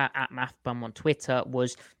Kentley Platt at MathBum on Twitter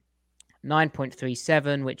was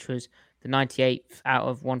 9.37, which was the 98th out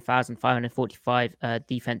of 1,545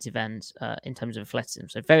 defensive ends in terms of athleticism.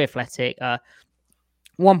 So very athletic. 1.55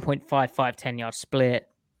 10-yard split,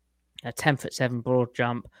 a 10'7" broad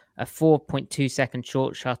jump, a 4.2 second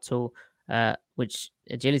short shuttle, which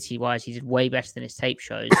agility-wise, he did way better than his tape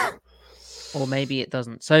shows. Or maybe it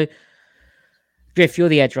doesn't. So, Griff, you're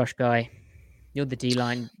the edge rush guy. You're the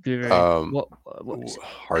D-line guru.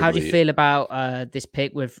 How do you feel about this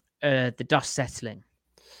pick with the dust settling?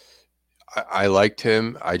 I liked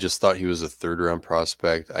him. I just thought he was a third-round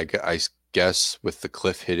prospect. I guess with the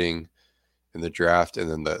cliff hitting in the draft and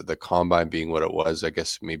then the combine being what it was, I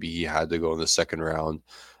guess maybe he had to go in the second round.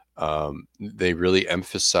 They really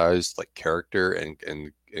emphasized like character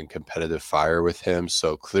and competitive fire with him.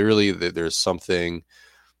 So clearly there's something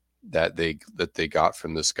that they got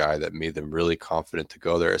from this guy that made them really confident to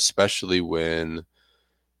go there, especially when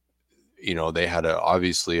they had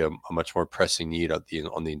obviously a much more pressing need on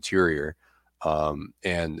the interior.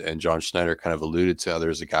 And John Schneider kind of alluded to how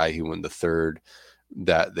there's a guy who went the third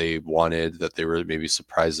that they wanted, that they were maybe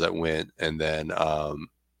surprised that went, and then that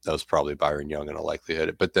was probably Byron Young in a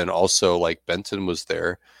likelihood. But then also like Benton was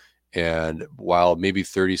there, and while maybe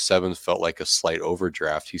 37 felt like a slight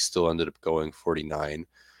overdraft, he still ended up going 49.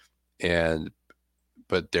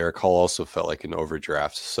 But Derek Hall also felt like an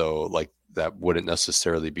overdraft, so like that wouldn't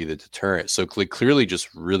necessarily be the deterrent. So clearly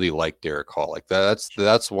just really like Derek Hall. Like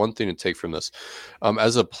that's one thing to take from this.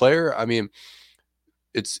 As a player, I mean,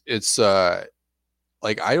 it's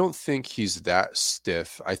like, I don't think he's that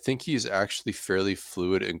stiff. I think he's actually fairly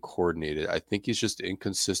fluid and coordinated. I think he's just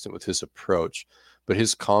inconsistent with his approach. But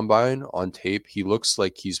his combine on tape, he looks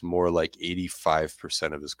like he's more like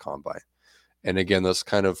 85% of his combine. And again, that's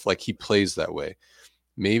kind of like he plays that way.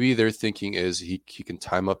 Maybe their thinking is he can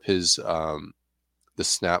time up his the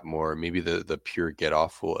snap more. Maybe the pure get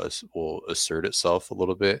off will assert itself a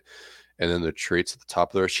little bit. And then the traits at the top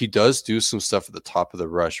of the rush. He does do some stuff at the top of the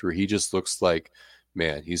rush where he just looks like,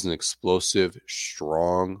 man, he's an explosive,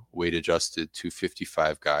 strong, weight adjusted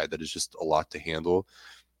 255 guy that is just a lot to handle.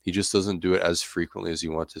 He just doesn't do it as frequently as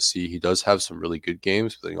you want to see. He does have some really good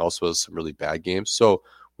games, but he also has some really bad games. So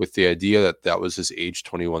with the idea that that was his age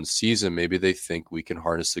 21 season, maybe they think we can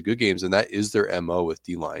harness the good games. And that is their MO with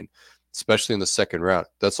D-line, especially in the second round.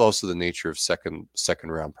 That's also the nature of second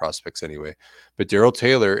round prospects anyway. But Darrell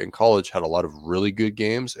Taylor in college had a lot of really good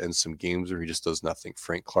games and some games where he just does nothing.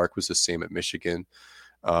 Frank Clark was the same at Michigan.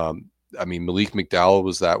 I mean, Malik McDowell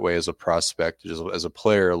was that way as a prospect, just as a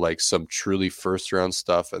player, like some truly first round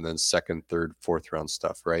stuff and then second, third, fourth round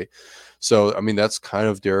stuff, right? So, I mean, that's kind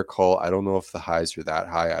of Derek Hall. I don't know if the highs are that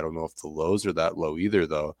high. I don't know if the lows are that low either,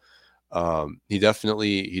 though. He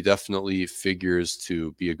definitely figures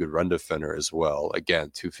to be a good run defender as well.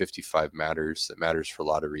 Again, 255 matters. It matters for a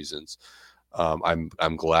lot of reasons.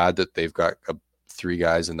 I'm glad that they've got 3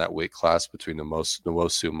 guys in that weight class between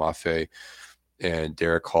Nwosu, Mafe, and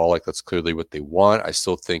Derek Hall. Like, that's clearly what they want. I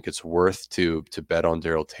still think it's worth to bet on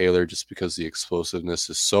Darrell Taylor just because the explosiveness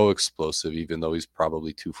is so explosive, even though he's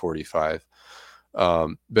probably 245.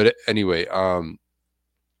 But anyway,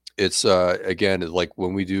 it's again, like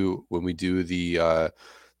when we do the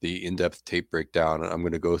in-depth tape breakdown, I'm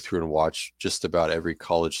going to go through and watch just about every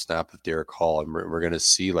college snap of Derek Hall, and we're going to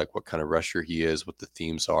see like what kind of rusher he is, what the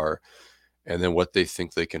themes are, and then what they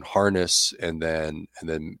think they can harness, and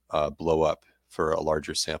then blow up for a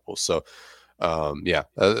larger sample. So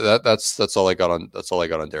that's all I got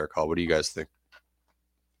on Derek Hall. What do you guys think?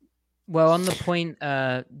 Well, on the point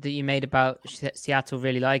that you made about Seattle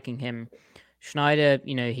really liking him, Schneider,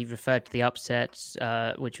 he referred to the upsets,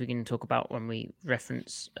 which we can talk about when we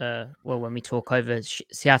reference, when we talk over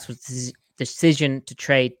Seattle's decision to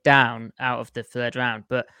trade down out of the third round.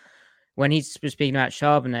 But when he was speaking about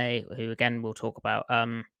Charbonnet, who again we'll talk about,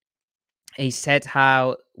 he said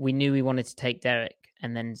how we knew we wanted to take Derek,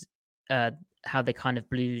 and then how they kind of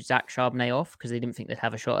blew Zach Charbonnet off because they didn't think they'd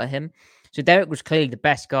have a shot at him. So Derek was clearly the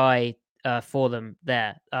best guy for them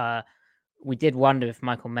there. We did wonder if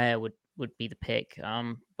Michael Mayer would be the pick,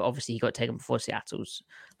 but obviously he got taken before Seattle's.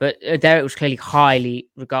 But Derek was clearly highly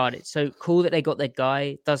regarded. So cool that they got their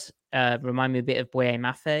guy. Does remind me a bit of Boye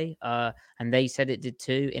Mafe, and they said it did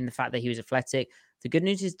too, in the fact that he was athletic. The good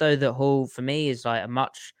news is, though, that Hall, for me, is like a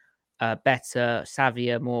much better,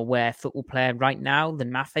 savvier, more aware football player right now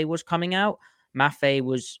than Mafe was coming out. Mafe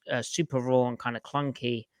was super raw and kind of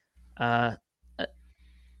clunky,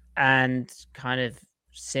 and kind of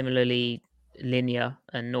similarly linear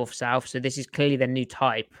and north-south. So this is clearly their new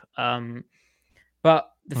type.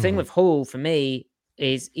 But the thing with Hall, for me,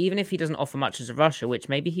 is even if he doesn't offer much as a rusher, which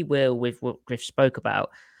maybe he will with what Griff spoke about,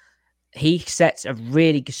 he sets a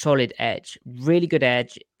really solid edge, really good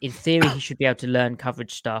edge. In theory, he should be able to learn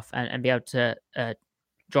coverage stuff and be able to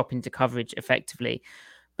drop into coverage effectively.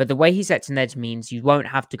 But the way he sets an edge means you won't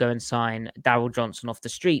have to go and sign Darryl Johnson off the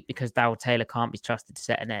street because Darrell Taylor can't be trusted to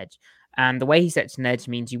set an edge. And the way he sets an edge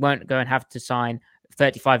means you won't go and have to sign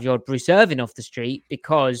 35-year-old Bruce Irvin off the street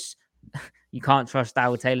because you can't trust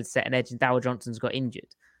Darrell Taylor to set an edge and Darryl Johnson's got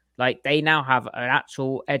injured. Like, they now have an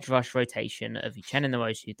actual edge rush rotation of Uchenna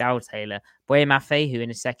Nwosu, Darrell Taylor, Boye Mafe, who in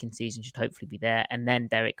his second season should hopefully be there, and then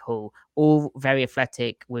Derek Hall, all very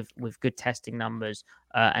athletic with good testing numbers.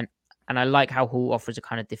 And I like how Hall offers a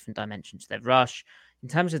kind of different dimension to their rush. In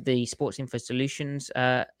terms of the Sports Info Solutions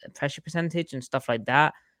pressure percentage and stuff like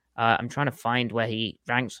that, I'm trying to find where he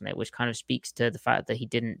ranks on it, which kind of speaks to the fact that he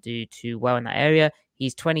didn't do too well in that area.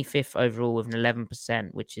 He's 25th overall with an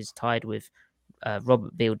 11%, which is tied with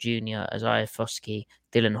Robert Beal Jr., Isaiah Foskey,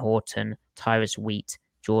 Dylan Horton, Tyrus Wheat,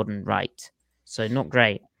 Jordan Wright. So not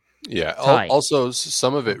great. Yeah. Also,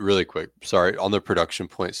 some of it really quick. Sorry, on the production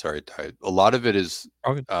point. Sorry, Ty. A lot of it is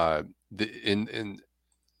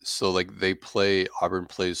so like Auburn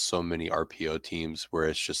plays so many RPO teams where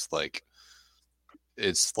it's just like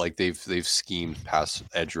they've schemed past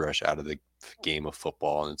edge rush out of the game of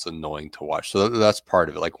football, and it's annoying to watch. So that's part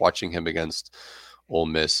of it. Like watching him against Ole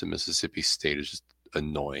Miss and Mississippi State is just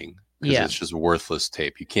annoying. because Yeah. it's just worthless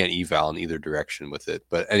tape. You can't eval in either direction with it.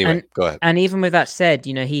 But anyway, go ahead. And even with that said,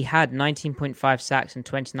 he had 19.5 sacks and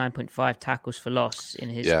 29.5 tackles for loss in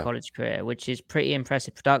his college career, which is pretty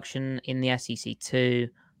impressive production in the SEC too.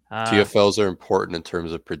 TFLs are important in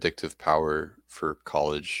terms of predictive power for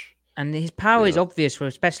college. And his power is obvious,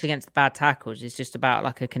 especially against the bad tackles. It's just about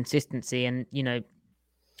like a consistency and,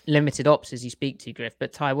 limited ops as you speak to, Griff.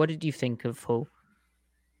 But Ty, what did you think of Hall?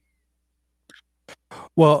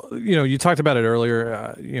 Well, you talked about it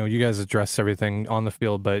earlier. You guys addressed everything on the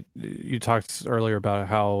field, but you talked earlier about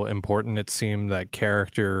how important it seemed that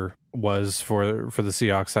character was for the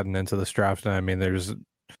Seahawks heading into this draft. And I mean,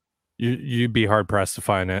 you'd be hard pressed to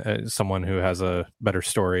find someone who has a better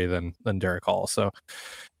story than Derek Hall. So,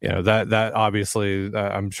 that obviously,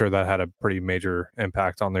 I'm sure that had a pretty major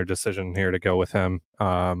impact on their decision here to go with him,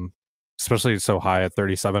 especially so high at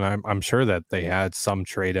 37. I'm sure that they had some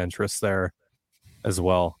trade interest there as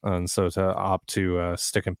well, and so to opt to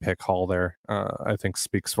stick and pick Hall there, I think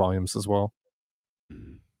speaks volumes as well.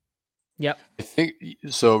 Yep. I think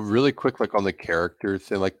so. Really quick, like on the character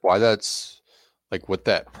thing, like why that's like what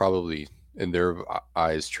that probably in their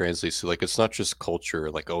eyes translates to. Like it's not just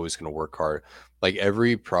culture, like always going to work hard. Like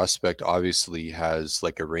every prospect obviously has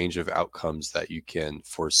like a range of outcomes that you can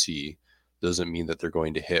foresee. Doesn't mean that they're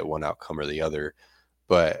going to hit one outcome or the other,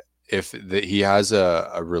 but if he has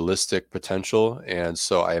a realistic potential. And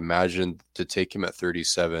so I imagine to take him at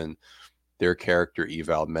 37, their character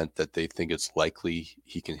eval meant that they think it's likely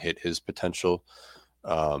he can hit his potential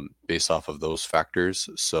based off of those factors.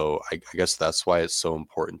 So I guess that's why it's so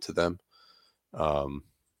important to them.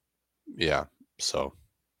 So.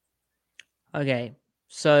 Okay.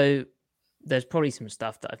 So there's probably some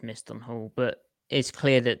stuff that I've missed on Hall, but it's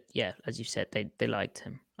clear that, as you said, they liked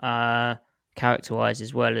him. Character-wise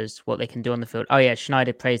as well as what they can do on the field. Oh yeah,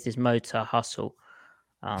 Schneider praised his motor hustle.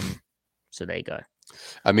 So there you go.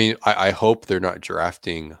 I mean, I hope they're not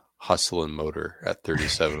drafting hustle and motor at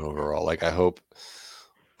 37 overall. Like I hope,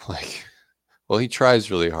 he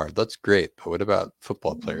tries really hard. That's great. But what about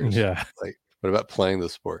football players? Yeah. Like what about playing the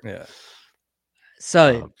sport? Yeah.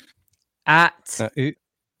 So it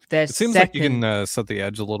seems like you can set the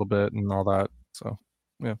edge a little bit and all that. So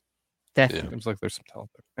yeah. Definitely. Seems like there's some talent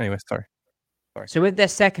there. Anyway, sorry. So with their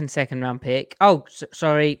second round pick,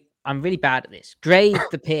 sorry, I'm really bad at this. Grade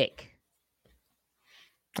the pick.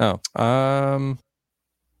 I'll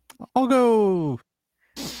go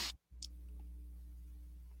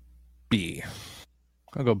B.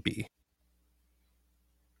 I'll go B.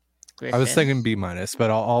 Griffin. I was thinking B minus, but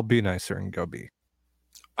I'll be nicer and go B.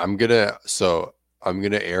 I'm gonna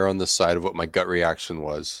err on the side of what my gut reaction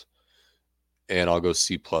was, and I'll go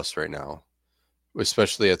C plus right now.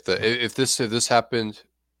 Especially at if this happened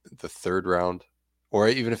the third round, or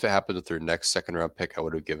even if it happened at their next second round pick, I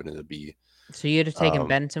would have given it a B. So you'd have taken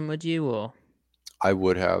Benton, would you? Or I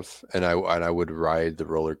would have, and I would ride the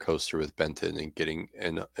roller coaster with Benton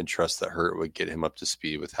and trust that Hurt would get him up to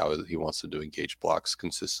speed with how he wants to engage blocks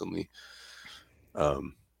consistently.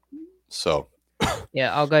 So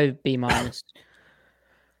yeah, I'll go B minus.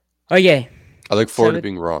 Okay. I look forward to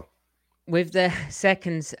being wrong. With the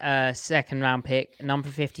second round pick, number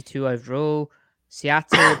 52 overall,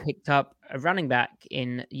 Seattle picked up a running back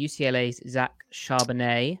in UCLA's Zach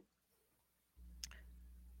Charbonnet.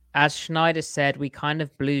 As Schneider said, we kind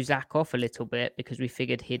of blew Zach off a little bit because we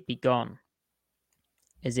figured he'd be gone.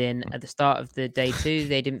 As in, at the start of the day two,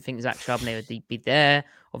 they didn't think Zach Charbonnet would be there.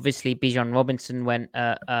 Obviously, Bijan Robinson went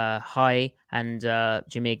high and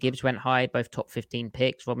Jahmyr Gibbs went high, both top 15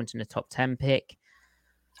 picks. Robinson a top 10 pick.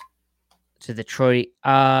 To Detroit,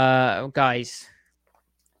 guys.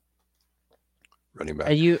 Running back.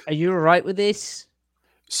 Are you all right with this?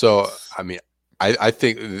 So I mean, I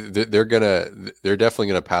think they're definitely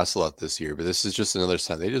gonna pass a lot this year, but this is just another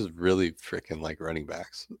sign they just really freaking like running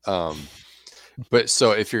backs. But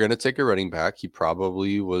so if you're gonna take a running back, he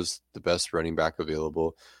probably was the best running back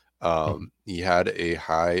available. He had a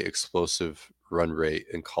high explosive run rate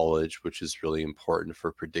in college, which is really important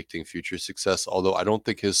for predicting future success. Although I don't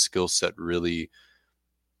think his skill set really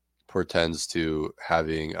portends to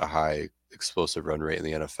having a high explosive run rate in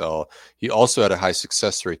the NFL. He also had a high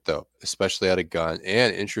success rate though, especially at a gun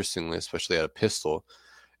and interestingly, especially at a pistol.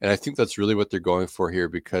 And I think that's really what they're going for here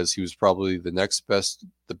because he was probably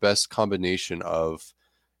the best combination of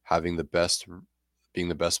having being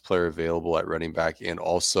the best player available at running back and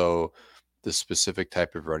also the specific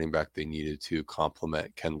type of running back they needed to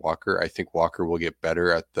complement Ken Walker. I think Walker will get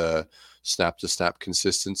better at the snap to snap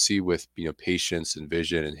consistency with, patience and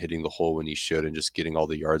vision and hitting the hole when he should and just getting all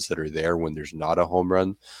the yards that are there when there's not a home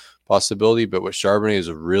run possibility. But what Charbonnet is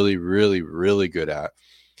really, really, really good at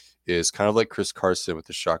is kind of like Chris Carson with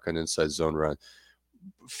the shotgun inside zone run,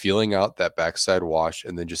 feeling out that backside wash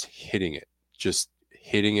and then just hitting it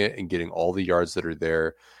and getting all the yards that are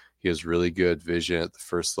there. He has really good vision at the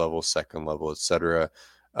first level, second level, etc.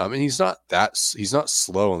 And he's not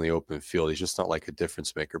slow in the open field. He's just not like a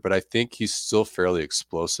difference maker. But I think he's still fairly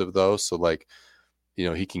explosive though. So like,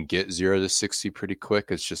 he can get 0 to 60 pretty quick.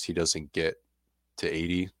 It's just he doesn't get to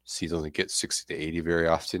 80. So he doesn't get 60 to 80 very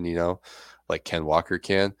often, like Ken Walker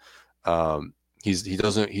can. He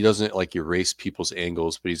doesn't like erase people's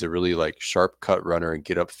angles, but he's a really like sharp cut runner and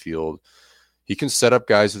get upfield. He can set up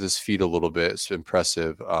guys with his feet a little bit. It's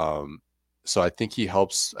impressive. So I think he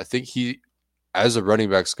helps. I think as a running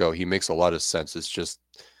backs go, he makes a lot of sense. It's just,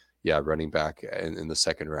 running back in the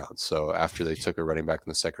second round. So after they took a running back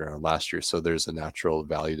in the second round last year, so there's a natural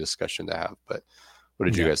value discussion to have. But what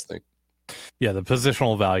did you guys think? Yeah, the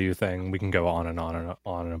positional value thing, we can go on and on and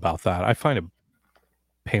on about that. I find it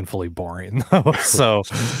painfully boring though. So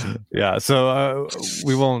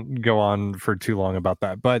we won't go on for too long about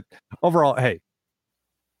that. But overall, hey,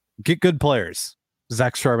 get good players.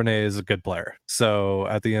 Zach Charbonnet is a good player. So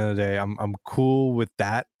at the end of the day, I'm cool with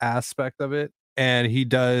that aspect of it. And he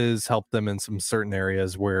does help them in some certain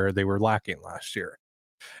areas where they were lacking last year.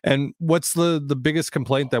 And what's the biggest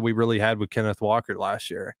complaint that we really had with Kenneth Walker last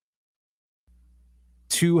year?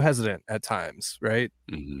 Too hesitant at times, right?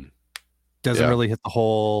 Mm-hmm. Doesn't really hit the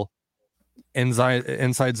hole.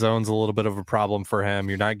 Inside zone's a little bit of a problem for him.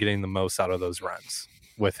 You're not getting the most out of those runs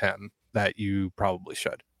with him that you probably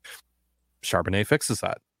should. Charbonnet fixes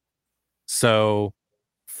that. So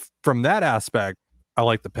from that aspect, I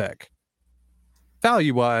like the pick.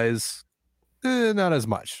 Value-wise, not as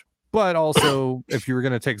much. But also, if you were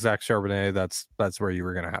going to take Zach Charbonnet, that's where you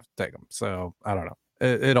were going to have to take him. So I don't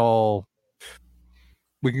know.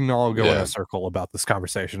 We can all go in a circle about this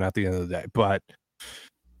conversation at the end of the day. But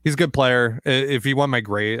he's a good player. If you want my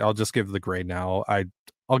grade, I'll just give the grade now.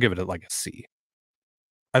 I'll give it like a C.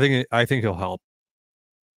 I think he'll help.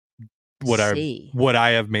 Would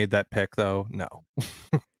I have made that pick though? No.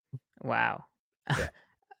 Wow.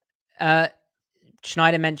 Yeah.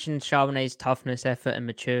 Schneider mentioned Charbonnet's toughness, effort, and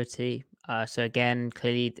maturity. So again,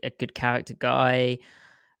 clearly a good character guy.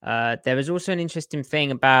 There was also an interesting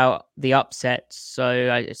thing about the upsets.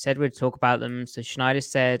 So I said we'd talk about them. So Schneider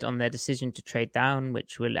said on their decision to trade down,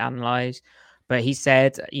 which we'll analyze. But he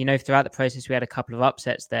said, throughout the process, we had a couple of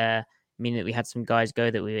upsets there, meaning that we had some guys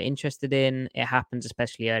go that we were interested in. It happens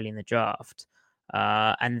especially early in the draft.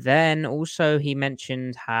 And then also he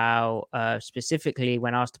mentioned how specifically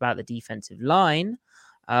when asked about the defensive line,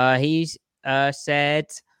 he said,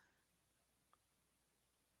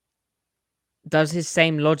 does his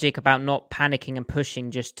same logic about not panicking and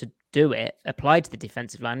pushing just to do it apply to the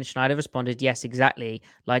defensive line? And Schneider responded, yes, exactly.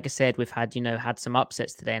 Like I said, we've had some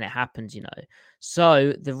upsets today and it happens,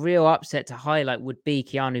 So the real upset to highlight would be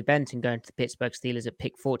Keanu Benton going to the Pittsburgh Steelers at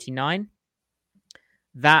pick 49.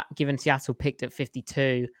 That, given Seattle picked at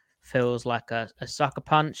 52, feels like a sucker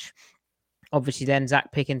punch. Obviously, then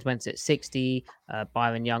Zach Pickens went at 60.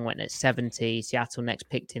 Byron Young went at 70. Seattle next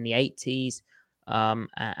picked in the 80s.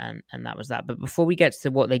 And that was that. But before we get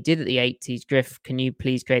to what they did at the 80s, Griff, can you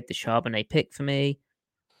please grade the Charbonnet pick for me?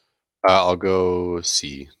 I'll go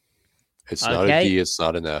C. It's not a D. It's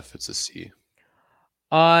not an F. It's a C.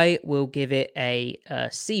 I will give it a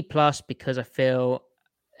C+ because I feel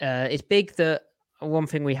it's big that one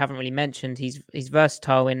thing we haven't really mentioned, he's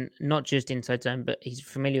versatile in not just inside zone, but he's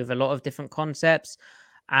familiar with a lot of different concepts.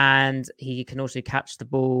 And he can also catch the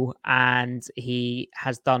ball, and he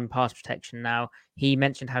has done pass protection now. He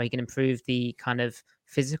mentioned how he can improve the kind of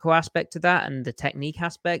physical aspect of that and the technique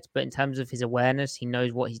aspect, but in terms of his awareness, he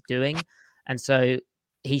knows what he's doing. And so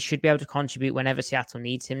he should be able to contribute whenever Seattle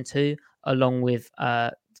needs him to, along with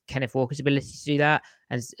Kenneth Walker's ability to do that.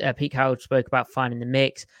 And Pete Carroll spoke about finding the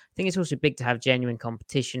mix. I think it's also big to have genuine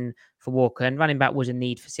competition for Walker, and running back was a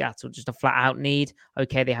need for Seattle, just a flat out need.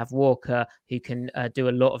 Okay, they have Walker who can do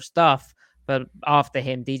a lot of stuff, but after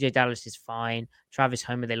him, DJ Dallas is fine. Travis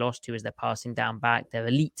Homer, they lost to as their passing down back, their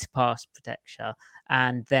elite pass protector.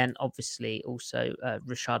 And then obviously also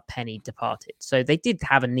Rashad Penny departed. So they did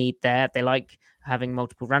have a need there. They like having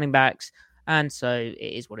multiple running backs. And so it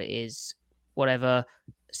is what it is. Whatever.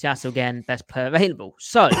 Seattle again, best player available.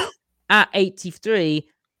 So at 83,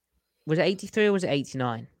 was it 83 or was it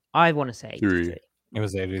 89? I want to say 83. It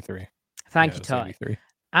was 83. Thank you, Ty. 83.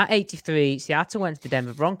 At 83, Seattle went to the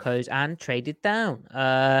Denver Broncos and traded down.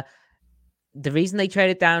 The reason they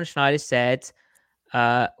traded down, Schneider said,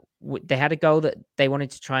 they had a goal that they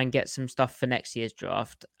wanted to try and get some stuff for next year's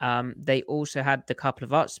draft. They also had the couple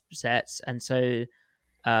of upsets, and so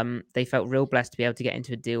They felt real blessed to be able to get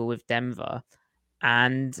into a deal with Denver.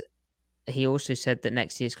 And he also said that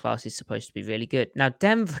next year's class is supposed to be really good. Now,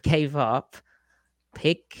 Denver gave up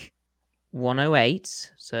pick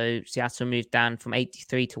 108. So Seattle moved down from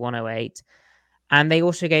 83 to 108. And they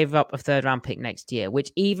also gave up a 3rd round pick next year,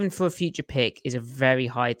 which even for a future pick is a very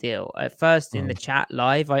high deal. At first in the chat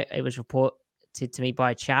live, it was reported to me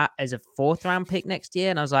by chat as a 4th round pick next year.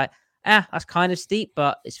 And I was like, that's kind of steep,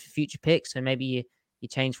 but it's for future picks. So maybe you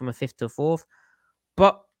change from a 5th to a 4th.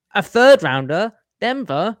 But a 3rd rounder,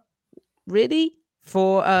 Denver, really?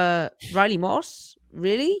 For Riley Moss?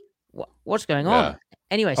 Really? What's going on?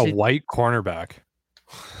 Anyway, a white cornerback.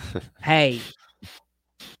 Hey.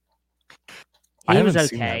 I haven't was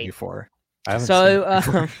seen that okay before.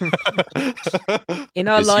 So in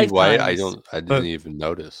our lifetimes, I didn't even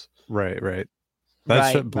notice. Right.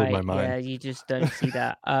 That shit blew my mind. Yeah, you just don't see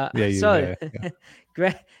that.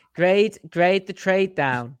 Yeah. Grade the trade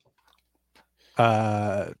down.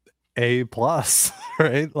 A+,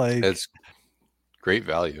 right? Like, it's great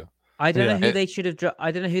value. I don't know who they should have.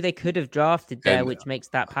 I don't know who they could have drafted there, which makes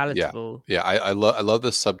that palatable. Yeah. I love the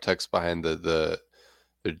subtext behind the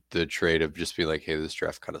trade of just being like, hey, this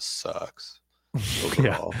draft kind of sucks.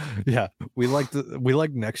 Yeah. We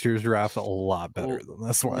like next year's draft a lot better than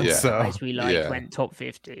this one. Yeah. So we went top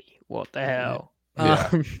 50. What the hell?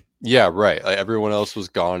 Yeah, right. Like, everyone else was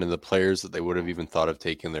gone, and the players that they would have even thought of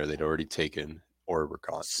taking there, they'd already taken or were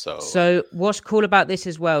gone. So what's cool about this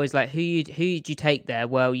as well is like who you take there?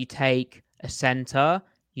 Well, you take a center,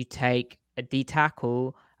 you take a D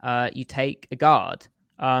tackle, you take a guard,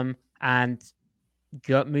 and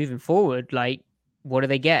moving forward, like, what do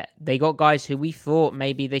they get? They got guys who we thought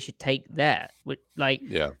maybe they should take there.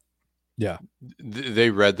 Yeah. They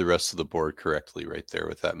read the rest of the board correctly right there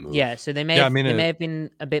with that move. Yeah, so they may have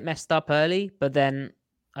been a bit messed up early, but then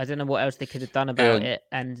I don't know what else they could have done about it,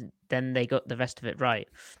 and then they got the rest of it right.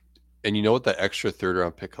 And you know what that extra 3rd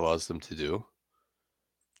round pick allows them to do?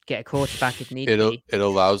 Get a quarterback if need be. It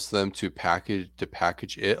allows them to package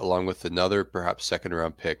it along with another perhaps 2nd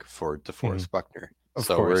round pick for DeForest Buckner.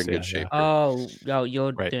 We're in good shape. Oh,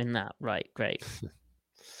 you're doing that. Right, great.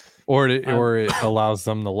 Or it allows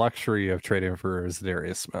them the luxury of trading for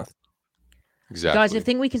Zadarius Smith. Exactly. Guys, I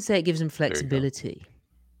think we can say it gives them flexibility.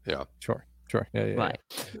 Yeah. Sure. Yeah. Right.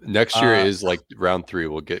 Next year is like round 3.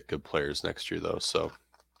 We'll get good players next year, though. So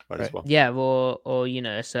might as well. Yeah, or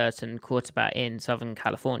a certain quarterback in Southern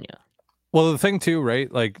California. Well, the thing too,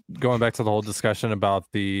 right? Like, going back to the whole discussion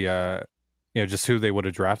about the, just who they would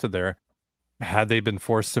have drafted there. Had they been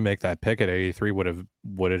forced to make that pick at 83,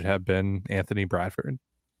 would it have been Anthony Bradford?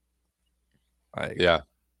 Yeah.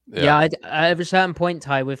 At a certain point,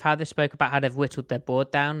 Ty, with how they spoke about how they've whittled their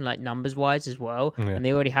board down, like numbers wise as well, and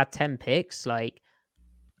they already had 10 picks. Like,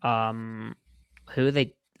 who are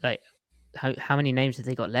they? Like, how many names have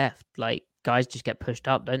they got left? Like, guys just get pushed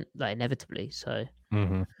up, don't like inevitably. So,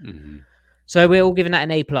 so we're all giving that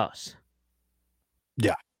an A+.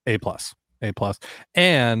 Yeah, A+.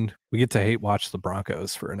 And we get to hate watch the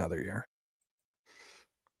Broncos for another year.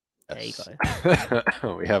 There you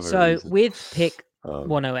go. We have with pick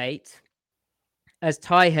 108, as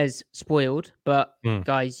Ty has spoiled, but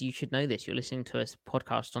guys, you should know this. You're listening to a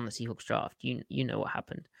podcast on the Seahawks draft. You know what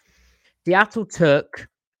happened. Seattle took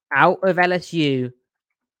out of LSU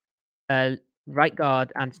right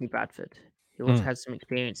guard Anthony Bradford. He also has some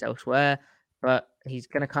experience elsewhere, but he's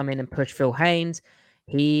going to come in and push Phil Haynes.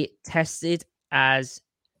 He tested as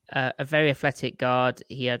a very athletic guard.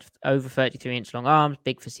 He had over 33-inch long arms,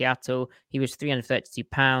 big for Seattle. He was 332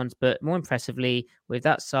 pounds, but more impressively, with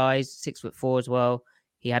that size, 6'4" as well,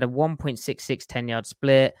 he had a 1.66 10-yard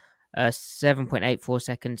split, 7.84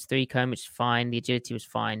 seconds, 3-cone, which is fine. The agility was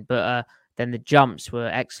fine, but then the jumps were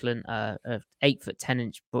excellent, 8 foot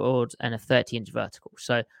 10-inch broad and a 30-inch vertical.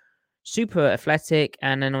 So super athletic.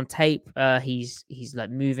 And then on tape, he's like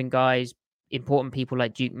moving guys. Important people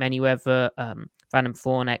like Duke Manyweather, Brandon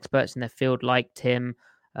Thorne, experts in their field, liked him.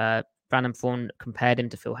 Brandon Thorne compared him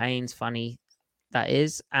to Phil Haynes. Funny that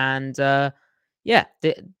is. And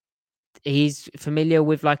he's familiar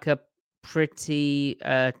with like a pretty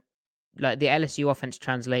like the LSU offense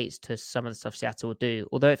translates to some of the stuff Seattle will do.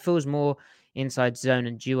 Although it feels more inside zone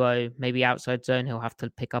and duo, maybe outside zone, he'll have to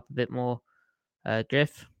pick up a bit more.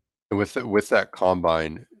 Griff? And with that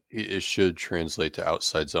combine, it should translate to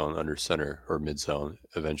outside zone, under center, or mid zone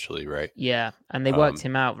eventually, right? Yeah, and they worked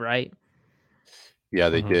him out, right? Yeah,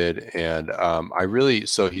 they did. And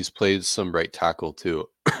so he's played some right tackle too.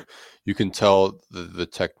 You can tell the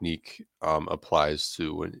technique applies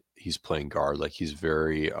to when he's playing guard. Like, he's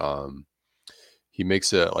very he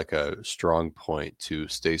makes it like a strong point to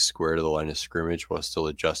stay square to the line of scrimmage while still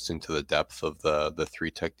adjusting to the depth of the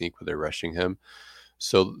 3 technique when they're rushing him.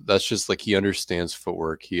 So that's just like, he understands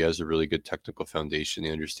footwork. He has a really good technical foundation.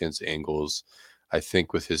 He understands angles. I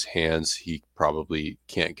think with his hands, he probably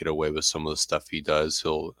can't get away with some of the stuff he does.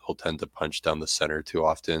 He'll tend to punch down the center too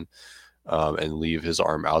often, and leave his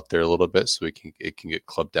arm out there a little bit, so it can get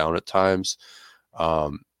clubbed down at times.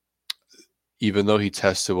 Even though he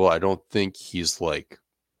tested well, I don't think he's like,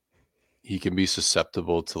 he can be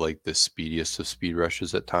susceptible to like the speediest of speed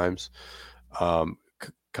rushes at times,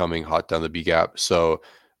 coming hot down the B gap. So,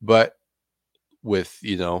 but with,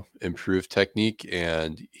 improved technique,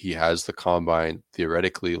 and he has the combine,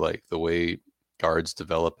 theoretically, like the way guards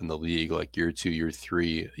develop in the league, like year 2, year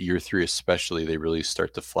 3 especially, they really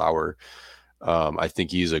start to flower. I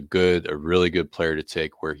think he's a really good player to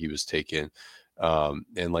take where he was taken.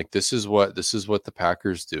 And like, this is what the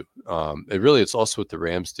Packers do. It's also what the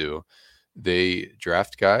Rams do. They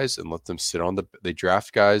draft guys and let them sit they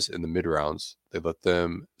draft guys in the mid rounds. They let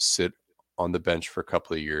them sit on the bench for a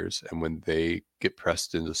couple of years. And when they get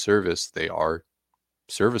pressed into service, they are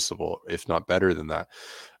serviceable, if not better than that.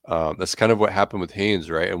 That's kind of what happened with Haynes,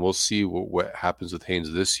 right? And we'll see what happens with Haynes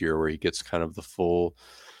this year, where he gets kind of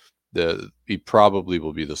he probably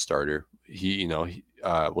will be the starter.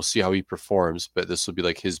 We'll see how he performs, but this will be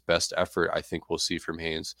like his best effort, I think we'll see from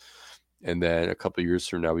Haynes. And then a couple of years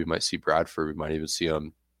from now, we might see Bradford. We might even see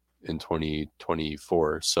him in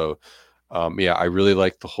 2024. So, I really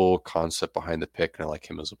like the whole concept behind the pick, and I like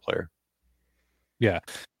him as a player. Yeah.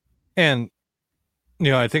 And,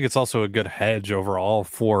 I think it's also a good hedge overall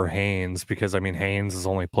for Haynes, because, Haynes has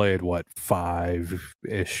only played,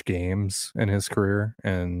 5-ish games in his career.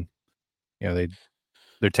 And, they're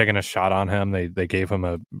taking a shot on him. They gave him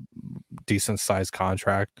a decent sized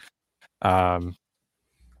contract.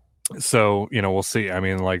 So, we'll see.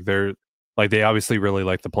 They obviously really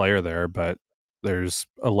like the player there, but there's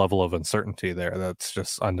a level of uncertainty there that's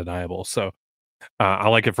just undeniable. So I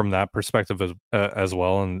like it from that perspective as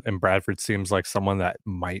well. And Bradford seems like someone that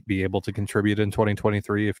might be able to contribute in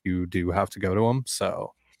 2023 if you do have to go to him.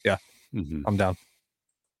 So yeah, I'm down.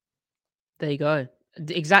 There you go.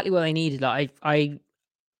 Exactly what they needed. Like I'm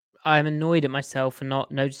annoyed at myself for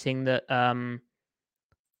not noticing that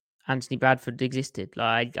Anthony Bradford existed.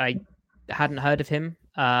 Like I hadn't heard of him,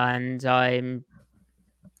 and I've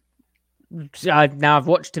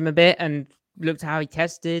watched him a bit and looked at how he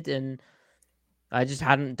tested, and I just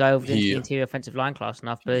hadn't delved into the interior offensive line class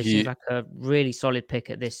enough. But it seems like a really solid pick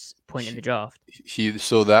at this point in the draft.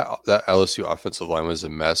 So that LSU offensive line was a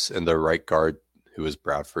mess, and the right guard, who was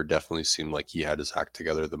Bradford, definitely seemed like he had his act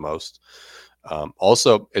together the most.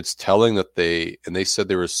 Also, it's telling that they said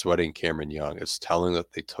they were sweating Cameron Young. It's telling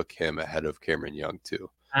that they took him ahead of Cameron Young too.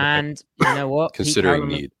 And you know what? Considering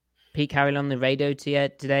need. Pete Carroll on the radio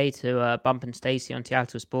today to Bump and Stacey on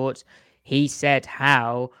Seattle Sports, he said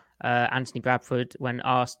how Anthony Bradford, when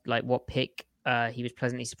asked like what pick he was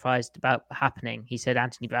pleasantly surprised about happening, he said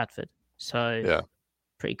Anthony Bradford. So yeah,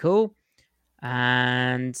 pretty cool.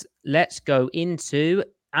 And let's go into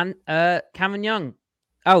Cameron Young.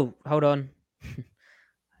 Oh, hold on.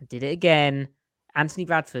 I did it again. Anthony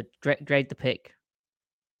Bradford, grade the pick.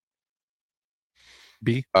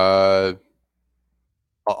 B. I'll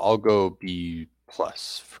go B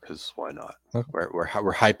plus, because why not? Okay. We're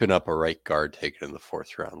hyping up a right guard taken in the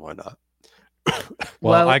 4th round. Why not?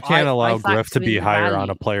 Well, I can't allow Griff to be higher on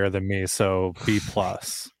a player than me, so B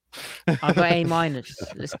plus. I've got A minus.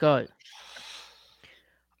 Let's go.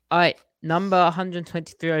 All right, number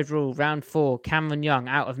 123 overall, round 4, Cameron Young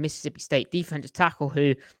out of Mississippi State, defensive tackle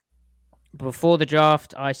who, before the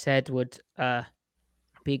draft, I said would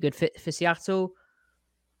be a good fit for Seattle.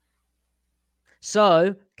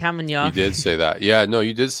 So, Cameron Young. You did say that. Yeah, no,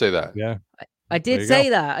 you did say that. Yeah. I did say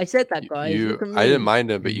that. I said that, guys. I didn't mind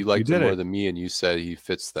him, but you liked him more than me, and you said he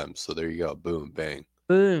fits them. So there you go. Boom, bang.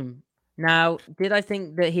 Boom. Now, did I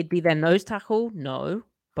think that he'd be their nose tackle? No,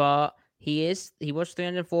 but he is. He was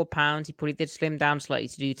 304 pounds. He probably did slim down slightly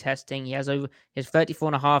to do testing. He has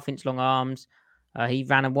 34.5-inch long arms. He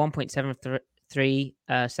ran a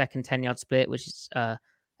 1.73 second 10-yard split, which is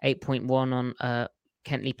 8.1 on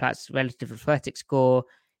Kentley Platt's relative athletic score.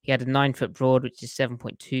 He had a 9-foot broad, which is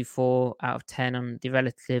 7.24 out of 10 on the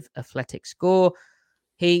relative athletic score.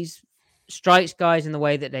 He strikes guys in the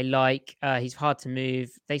way that they like. He's hard to move.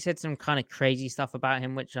 They said some kind of crazy stuff about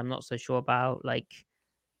him, which I'm not so sure about. Like,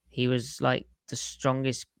 he was like the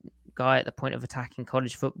strongest guy at the point of attack in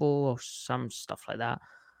college football, or some stuff like that.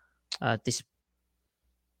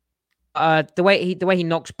 The way he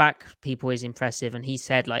knocks back people is impressive, and he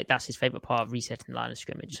said like that's his favorite part of resetting the line of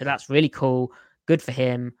scrimmage. So that's really cool. good for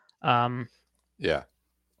him. Yeah.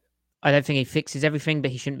 I don't think he fixes everything, but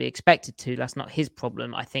he shouldn't be expected to. That's not his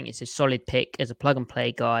problem. I think it's a solid pick as a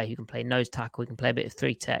plug-and-play guy who can play nose tackle, who can play a bit of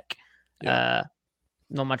 3-tech. Yeah.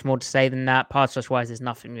 Not much more to say than that. Pass rush-wise, there's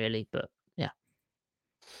nothing really, but yeah.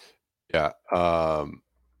 Yeah.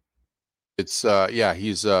 It's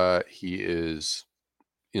he is,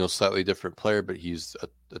 slightly different player, but he's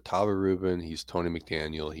a Tava Rubin, he's Tony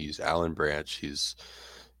McDaniel, he's Alan Branch, he's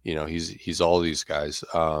all these guys.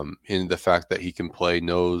 And the fact that he can play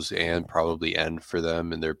nose and probably end for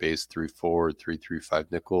them in their base 3-4,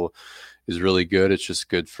 3-3-5 nickel is really good. It's just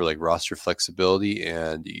good for like roster flexibility.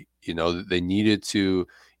 And they needed to,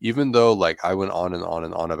 even though like I went on and on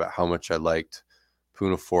and on about how much I liked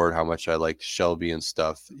Poona Ford, how much I liked Shelby and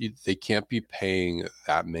stuff, they can't be paying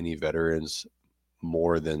that many veterans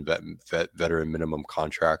more than veteran minimum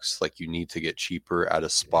contracts. Like, you need to get cheaper at a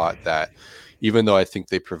spot that, even though I think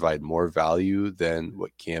they provide more value than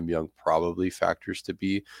what Cam Young probably factors to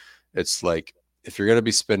be, it's like, if you're going to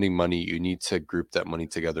be spending money, you need to group that money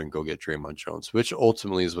together and go get Draymond Jones, which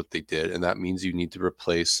ultimately is what they did. And that means you need to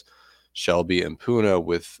replace Shelby and Poona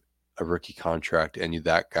with a rookie contract, and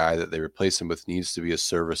that guy that they replace him with needs to be a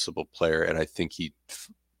serviceable player. And I think he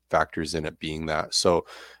factors in it being that. So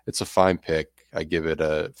it's a fine pick. I give it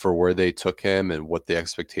for where they took him and what the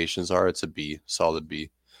expectations are, it's a B, solid B.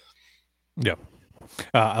 Yeah.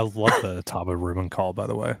 I love the Tava Rubin call, by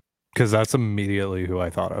the way, because that's immediately who I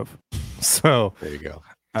thought of. So there you go.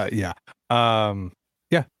 Yeah.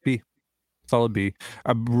 Yeah, B. Solid B.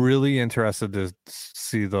 I'm really interested to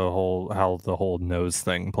see how the whole nose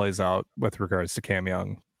thing plays out with regards to Cam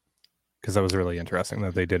Young, because that was really interesting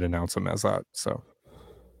that they did announce him as that. So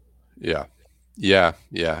yeah.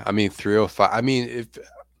 I mean, 305. I mean, if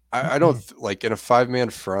I don't like in a 5-man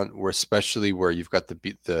front, especially where you've got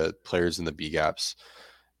the players in the B gaps.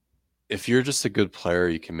 If you're just a good player,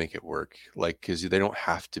 you can make it work. Like, because they don't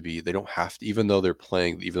have to, even though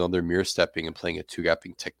they're mirror stepping and playing a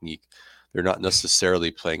 2-gapping technique, they're not necessarily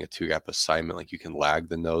playing a 2-gap assignment. Like, you can lag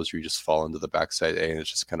the nose or you just fall into the backside A, and it's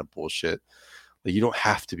just kind of bullshit. Like, you don't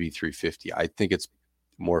have to be 350. I think it's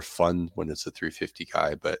more fun when it's a 350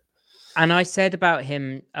 guy, but. And I said about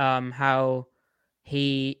him how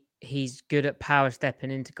he's good at power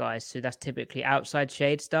stepping into guys, so that's typically outside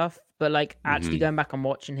shade stuff. But like actually going back and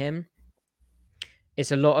watching him,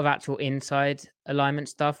 it's a lot of actual inside alignment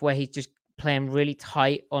stuff where he's just playing really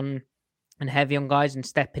tight on and heavy on guys and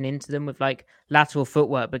stepping into them with like lateral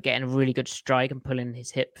footwork, but getting a really good strike and pulling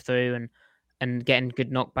his hip through and getting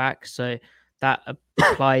good knockback. So that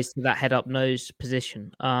applies to that head up nose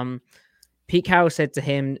position. Pete Carroll said to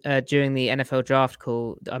him during the NFL draft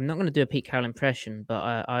call, I'm not going to do a Pete Carroll impression,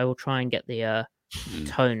 but I will try and get the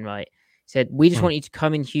tone right. He said, we just want you to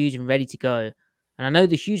come in huge and ready to go. And I know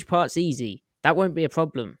the huge part's easy. That won't be a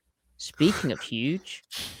problem. Speaking of huge,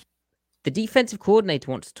 the defensive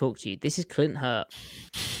coordinator wants to talk to you. This is Clint Hurt.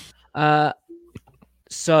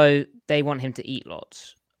 So they want him to eat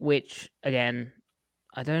lots, which, again,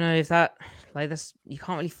 I don't know if that, like, that's, you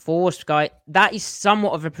can't really force guy. That is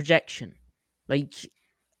somewhat of a projection. Like,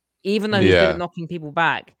 even though he's good at knocking people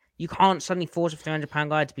back, you can't suddenly force a 300-pound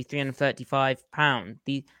guy to be 335 pounds.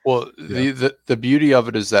 The beauty of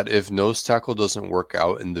it is that if nose tackle doesn't work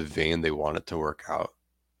out in the vein they want it to work out,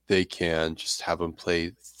 they can just have him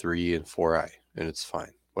play 3 and 4i, and it's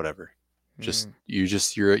fine. Whatever. He's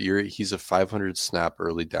a 500 snap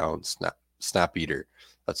early down snap eater.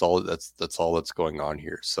 That's all that's going on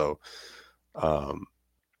here. So,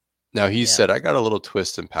 now he said, I got a little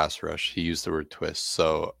twist in pass rush. He used the word twist.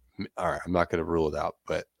 So, all right, I'm not going to rule it out,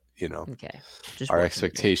 but okay. Our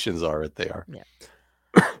expectations are what they are.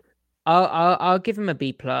 Yeah. I'll give him a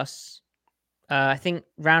B+. I think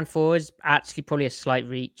round 4 is actually probably a slight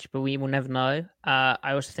reach, but we will never know. I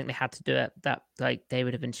also think they had to do it that like they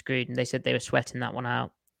would have been screwed, and they said they were ssweating that one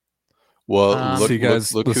out. Well, look, the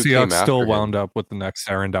Seahawks still wound him. up with the next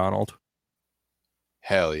Aaron Donald.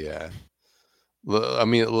 Hell yeah! I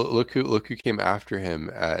mean, look who came after him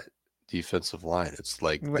at defensive line. It's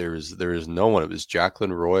like there is no one. It was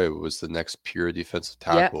Jacqueline Roy was the next pure defensive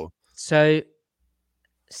tackle. Yeah. So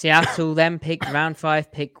Seattle then picked round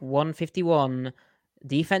 5, pick 151,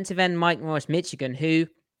 defensive end Mike Morris, Michigan, who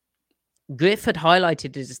Griff had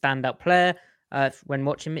highlighted as a standout player when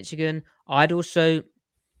watching Michigan. I'd also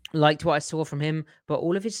liked what I saw from him, but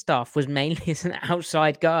all of his stuff was mainly as an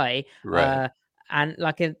outside guy. Right. And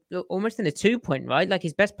like almost in a 2-point, right? Like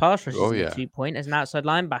his best pass rush is in a 2-point as an outside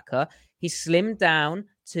linebacker. He slimmed down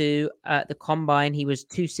to the combine. He was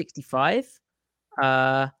 265.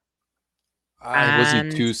 Was he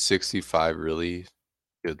 265 really?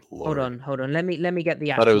 Good lord. Hold on. Let me get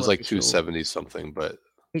the I thought it actual was like official. 270 something, but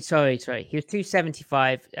Sorry. He was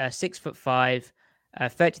 275, 6'5",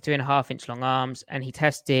 33.5-inch long arms, and he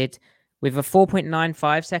tested with a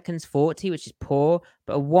 4.95 seconds 40, which is poor,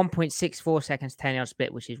 but a 1.64 seconds 10-yard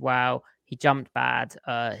split, which is wow. He jumped bad.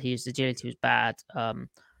 His agility was bad.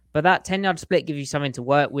 But that 10-yard split gives you something to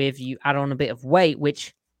work with. You add on a bit of weight,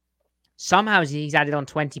 which somehow he's added on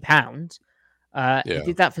 20 pounds. He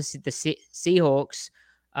did that for the Seahawks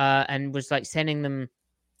and was like sending them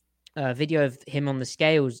a video of him on the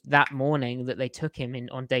scales that morning that they took him in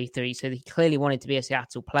on day 3. So he clearly wanted to be a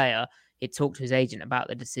Seattle player. He talked to his agent about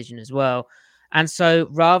the decision as well. And so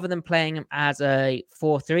rather than playing him as a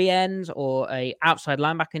 4-3 end or a outside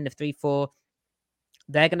linebacker in the 3-4,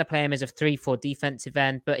 they're going to play him as a 3-4 defensive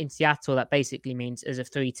end. But in Seattle, that basically means as a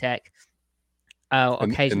 3-tech,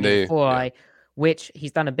 occasionally a 4-eye, which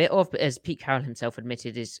he's done a bit of, but as Pete Carroll himself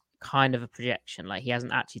admitted, is kind of a projection. Like, he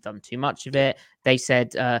hasn't actually done too much of it. They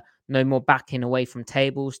said no more backing away from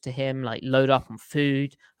tables to him, like load up on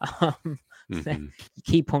food.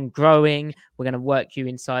 Keep on growing. We're going to work you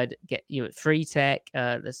inside, get you at 3-tech.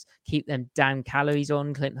 Let's keep them damn calories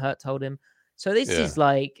on, Clint Hurt told him. So this is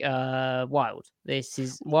like wild. This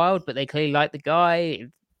is wild, but they clearly like the guy.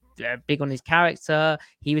 They're big on his character.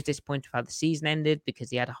 He was disappointed with how the season ended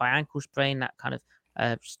because he had a high ankle sprain that kind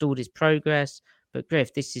of stalled his progress. But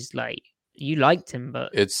Griff, this is like, you liked him,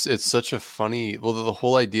 but it's such a funny. Well, the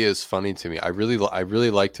whole idea is funny to me. I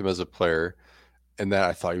really liked him as a player, and that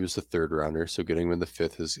I thought he was a 3rd rounder. So getting him in the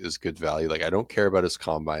 5th is good value. Like, I don't care about his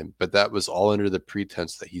combine, but that was all under the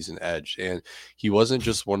pretense that he's an edge, and he wasn't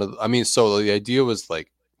just one of. I mean, so the idea was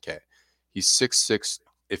like, okay, he's 6'6".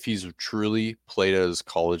 If he's truly played at his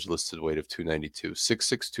college listed weight of 292,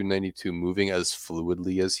 6'6", 292, moving as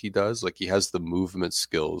fluidly as he does, like he has the movement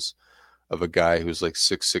skills of a guy who's like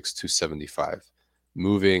 6'6", 275,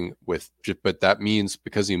 moving with, but that means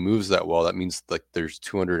because he moves that well, that means like there's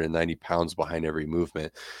 290 pounds behind every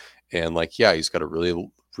movement. And like, yeah, he's got a really,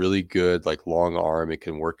 really good, like long arm. It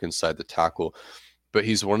can work inside the tackle. But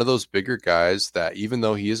he's one of those bigger guys that even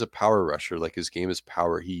though he is a power rusher, like his game is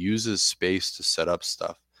power, he uses space to set up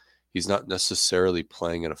stuff. He's not necessarily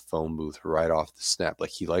playing in a phone booth right off the snap.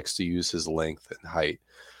 Like, he likes to use his length and height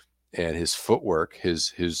and his footwork,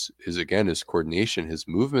 his again, his coordination, his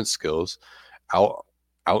movement skills out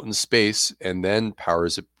in space, and then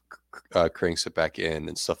powers it, cranks it back in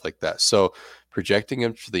and stuff like that. So projecting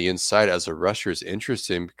him to the inside as a rusher is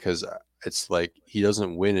interesting because it's like he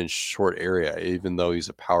doesn't win in short area, even though he's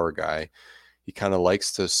a power guy. He kind of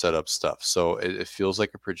likes to set up stuff. So it feels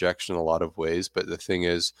like a projection in a lot of ways. But the thing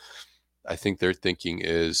is, I think their thinking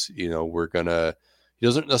is, he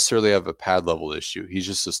doesn't necessarily have a pad level issue. He's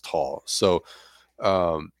just as tall. So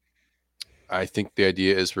I think the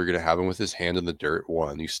idea is we're going to have him with his hand in the dirt.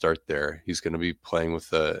 One, you start there. He's going to be playing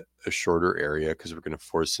with a shorter area because we're going to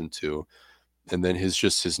force him to. And then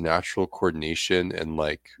his natural coordination and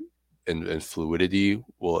and fluidity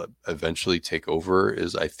will eventually take over,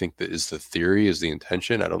 I think that is the theory, is the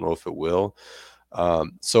intention. I don't know if it will. But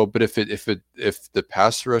if the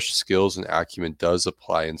pass rush skills and acumen does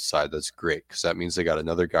apply inside, that's great, because that means they got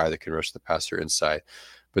another guy that can rush the passer inside.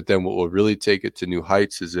 But then what will really take it to new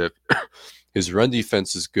heights is if his run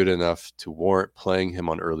defense is good enough to warrant playing him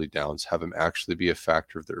on early downs, have him actually be a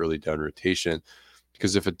factor of the early down rotation.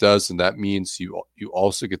 Because if it does, then that means you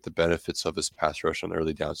also get the benefits of his pass rush on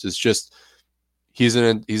early downs. It's just he's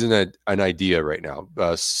in an idea right now,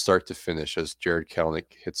 start to finish, as Jared Kelnick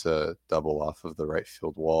hits a double off of the right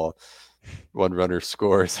field wall. One runner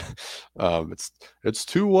scores. It's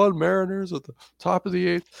 2-1 Mariners at the top of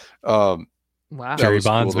the 8th. Wow, Jerry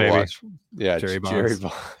Bonds, cool, baby. Yeah, Jerry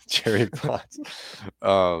Bonds.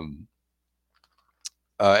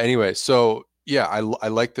 Anyway, so. Yeah, I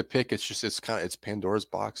like the pick. It's Pandora's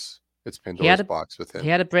box. It's Pandora's box with him. He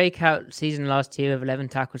had a breakout season last year with 11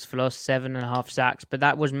 tackles for loss, 7.5 sacks, but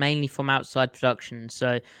that was mainly from outside production.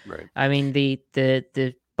 So, right. I mean, the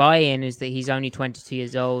buy-in is that he's only 22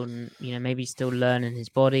 years old, and maybe he's still learning his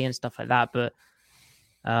body and stuff like that. But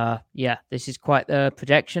this is quite the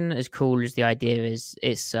projection. As cool as the idea is,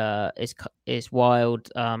 it's wild,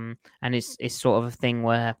 and it's sort of a thing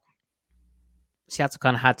where Seattle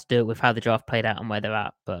kind of had to do it with how the draft played out and where they're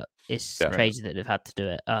at, but it's crazy that they've had to do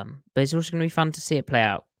it. But it's also going to be fun to see it play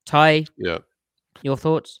out. Ty, your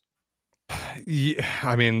thoughts? Yeah,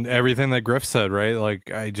 I mean, everything that Griff said, right?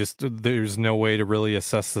 Like, there's no way to really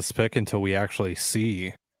assess this pick until we actually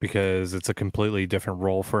see, because it's a completely different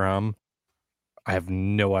role for him. I have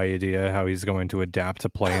no idea how he's going to adapt to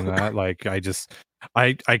playing that. Like, I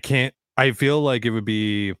can't. I feel like it would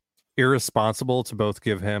be irresponsible to both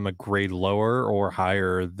give him a grade lower or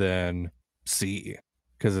higher than C,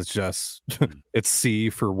 because it's just it's C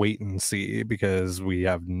for wait and see, because we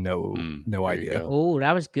have no idea. Oh,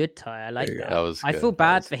 that was good, Ty. I like that. That was I good. feel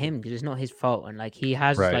bad for him because it's not his fault, and like he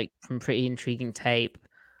has Right. like some pretty intriguing tape.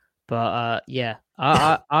 But yeah,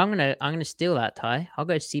 I'm gonna steal that, Ty. I'll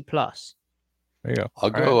go C plus. There you go. I'll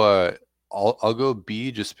go. I'll go B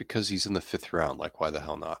just because he's in the 5th round. Like, why the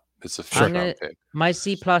hell not? It's a 5th round pick. My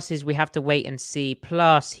C plus is we have to wait and see.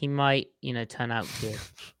 Plus, he might, turn out good.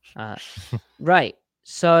 Right.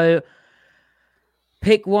 So,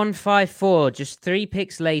 pick 154. Just 3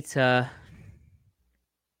 picks later.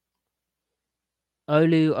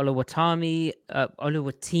 Oluwatimi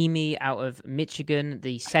out of Michigan,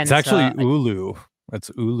 the center. It's actually Ulu. It's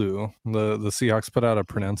Ulu. The Seahawks put out a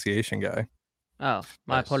pronunciation guy. Oh,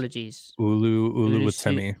 my apologies.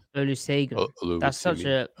 Uluwatimi. Olusegun. That's such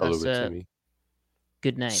a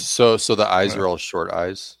good name. So the eyes are all short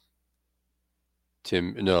eyes.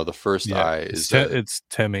 The first eye is it's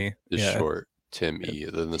Timmy. Is short. Timmy.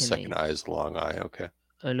 Then the second eye is long eye. Okay.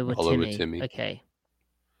 Oluwatimi. Okay.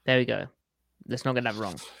 There we go. Let's not get that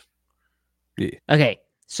wrong. Yeah. Okay,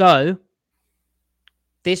 so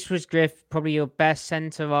this was, Griff, probably your best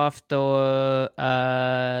center after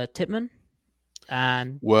Titman.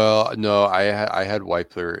 And well, no, I had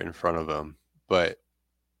Weipler in front of him, but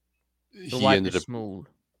he ended up small.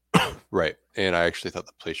 Right, and I actually thought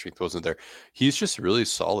the play strength wasn't there. He's just really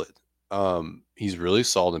solid. He's really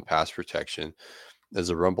solid in pass protection. As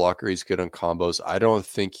a run blocker, he's good on combos. I don't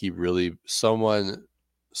think he really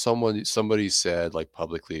somebody said, like,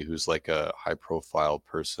 publicly, who's like a high profile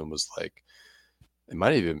person, was like, it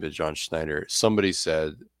might have even been John Schneider. Somebody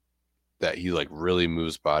said that he like really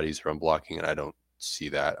moves bodies run blocking, and I don't see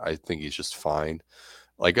that. I think he's just fine.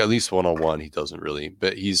 Like, at least one-on-one, he doesn't really,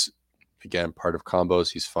 but he's, again, part of combos,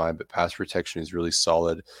 he's fine, but pass protection is really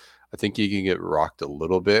solid. I think he can get rocked a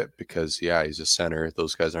little bit because, he's a center.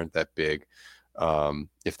 Those guys aren't that big.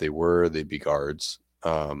 If they were, they'd be guards.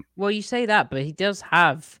 Well, you say that, but he does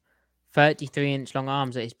have 33-inch long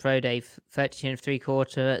arms at his pro day, 32 and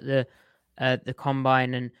 3/4 at the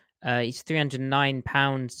combine, and he's 309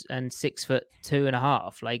 pounds and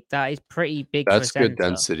 6'2.5". Like, that is pretty big. That's good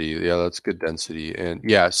density. Yeah, that's good density, and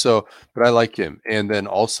but I like him. And then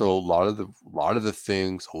also a lot of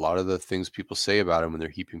the things people say about him when they're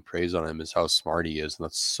heaping praise on him is how smart he is, and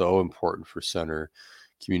that's so important for center.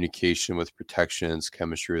 Communication with protections,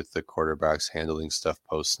 chemistry with the quarterbacks, handling stuff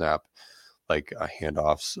post snap, like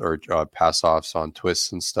handoffs or pass offs on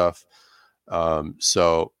twists and stuff.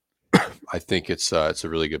 So I think it's a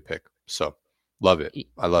really good pick. So love it.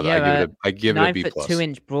 I love it. I give it a B+.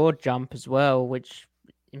 9'2" broad jump as well, which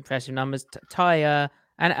impressive numbers. Ty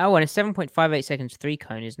and a 7.58 seconds 3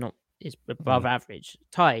 cone is above average.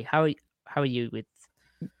 Ty, how are you with?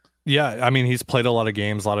 Yeah, I mean, he's played a lot of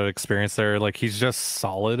games, a lot of experience there. Like, he's just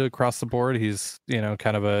solid across the board. He's,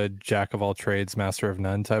 kind of a jack of all trades, master of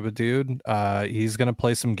none type of dude. He's going to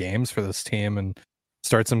play some games for this team and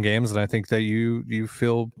start some games, and I think that you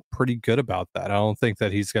feel pretty good about that. I don't think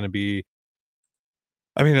that he's going to be,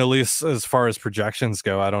 I mean, at least as far as projections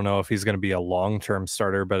go, I don't know if he's going to be a long-term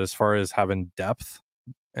starter, but as far as having depth,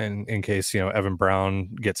 and in case, Evan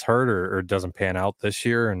Brown gets hurt or doesn't pan out this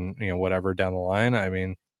year and, whatever down the line, I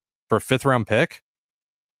mean, for a 5th round pick,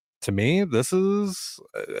 to me, this is,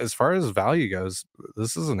 as far as value goes,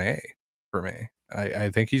 this is an A for me. I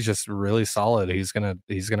think he's just really solid. He's gonna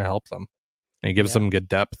help them. And he gives them good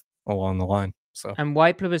depth along the line. So, and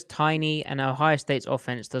Weipler was tiny, and Ohio State's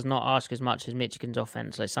offense does not ask as much as Michigan's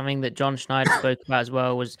offense. Like, something that John Schneider spoke about as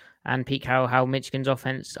well and Pete Carroll, how Michigan's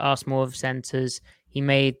offense asked more of centers. He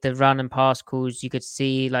made the run and pass calls. You could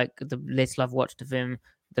see, like, the little I've watched of him,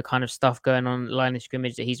 the kind of stuff going on line of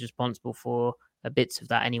scrimmage, that he's responsible for bits of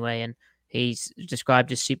that anyway. And he's described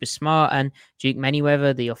as super smart. And Duke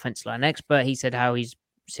Manyweather, the offensive line expert, he said how he's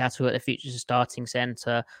Seattle at the future starting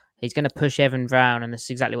center. He's going to push Evan Brown, and that's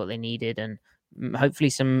exactly what they needed. And hopefully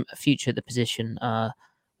some future at the position,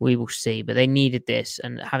 we will see. But they needed this,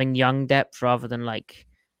 and having young depth rather than like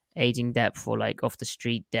aging depth or like off the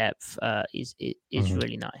street depth is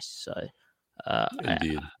really nice. So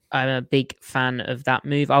indeed. I'm a big fan of that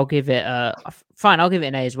move. I'll give it fine. I'll give it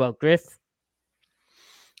an A as well. Griff.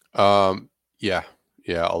 I'll give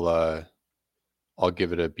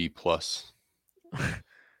it a B+.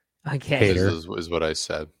 Okay. Hater is what I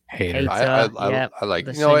said. Hater. I like.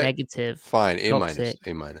 Negative. Fine. A-. All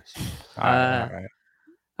right.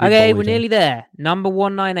 Okay, we're nearly there. Number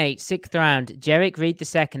 198, 6th round. Jerick Reed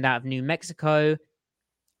II out of New Mexico.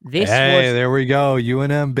 There we go.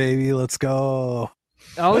 UNM, baby. Let's go.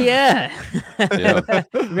 Oh yeah, Yeah.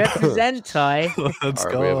 represent Ty. Let's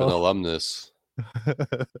All right, we have an go. alumnus.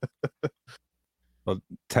 Well,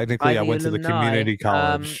 technically, I Ivy went to the alumni, community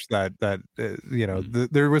college that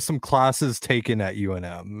there was some classes taken at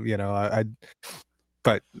UNM.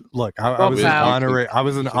 But look, I was an Dropout. honorary. I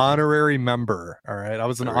was an honorary member. All right, I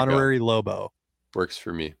was an There we go. honorary Lobo. Works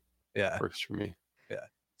for me. Yeah, Works for me.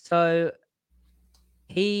 So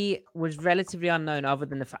he was relatively unknown, other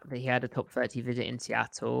than the fact that he had a top 30 visit in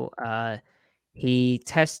Seattle. He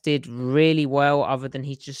tested really well, other than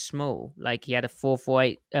he's just small. Like he had a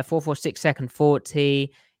 4.46 second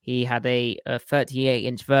 40. He had a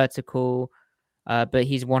 38-inch vertical, but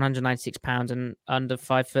he's 196 pounds and under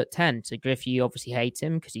 5'10". So Griff, you obviously hate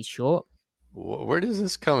him because he's short. Where is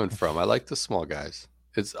this coming from? I like the small guys.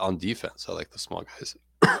 It's on defense. I like the small guys.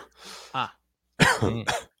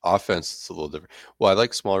 Offense, it's a little different. Well, I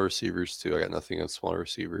like small receivers too. I got nothing against small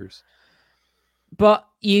receivers. But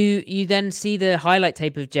you then see the highlight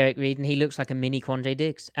tape of Jarek Reed, and he looks like a mini Quandre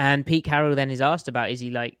Diggs. And Pete Carroll then is asked about, does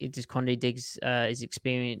Quandre Diggs, his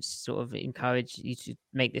experience sort of encourage you to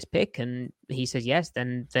make this pick? And he says yes.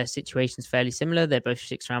 Then their situation's fairly similar. They're both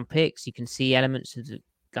 6th-round picks. You can see elements of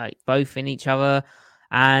like both in each other.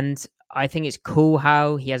 And I think it's cool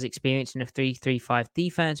how he has experience in a 3-3-5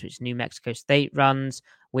 defense, which New Mexico State runs,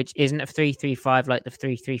 which isn't a 3-3-5 like the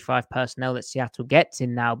 3-3-5 personnel that Seattle gets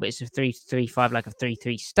in now, but it's a 3-3-5 like a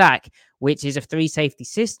 3-3 stack, which is a 3-safety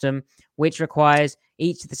system, which requires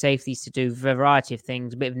each of the safeties to do a variety of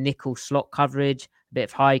things: a bit of nickel slot coverage, a bit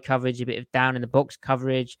of high coverage, a bit of down in the box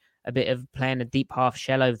coverage, a bit of playing a deep half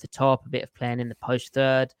shell over the top, a bit of playing in the post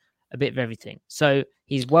third, a bit of everything. So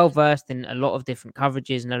he's well versed in a lot of different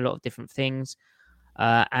coverages and a lot of different things.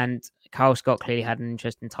 And Kyle Scott clearly had an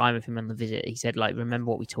interesting time with him on the visit. He said, like, remember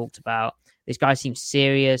what we talked about. This guy seems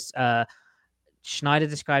serious. Schneider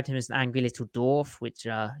described him as an angry little dwarf, which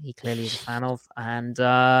he clearly is a fan of. And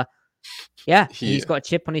he's got a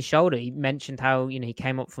chip on his shoulder. He mentioned how he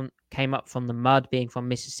came up from the mud, being from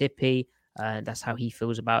Mississippi. That's how he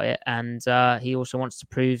feels about it. And he also wants to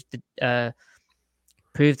prove that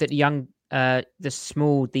the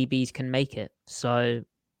small DBs can make it. So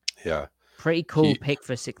yeah. Pretty cool pick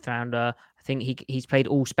for a 6th rounder. I think he's played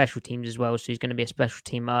all special teams as well, so he's going to be a special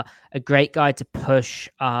teamer. A great guy to push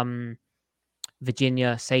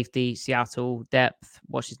Virginia safety, Seattle depth.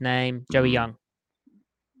 What's his name? Joey Young.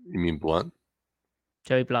 You mean Blunt?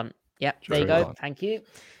 Joey Blunt. Yep, Joey there you go. Blunt. Thank you.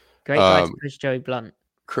 Great guy to push Joey Blunt.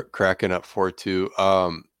 Cracking up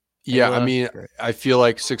 4-2. Yeah, I mean, I feel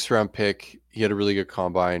like 6th-round pick. He had a really good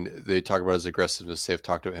combine. They talk about his aggressiveness. They've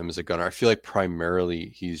talked about him as a gunner. I feel like primarily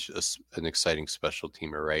he's just an exciting special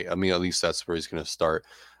teamer, right? I mean, at least that's where he's going to start.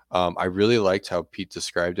 I really liked how Pete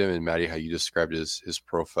described him, and Maddie, how you described his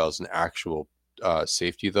profile as an actual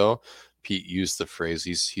safety, though. Pete used the phrase,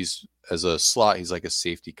 he's as a slot, he's like a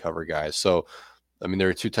safety cover guy. So, I mean, there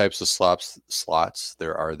are 2 types of slots.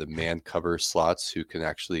 There are the man cover slots who can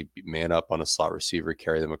actually man up on a slot receiver,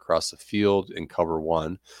 carry them across the field and cover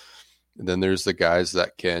 1. And then there's the guys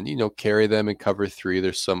that can, carry them and cover 3.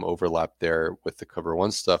 There's some overlap there with the cover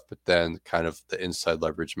 1 stuff, but then kind of the inside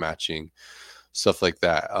leverage matching, stuff like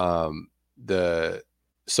that.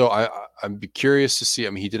 So I'm curious to see.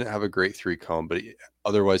 I mean, he didn't have a great 3 cone, but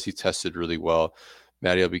otherwise he tested really well.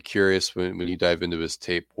 Maddie, I'll be curious when you dive into his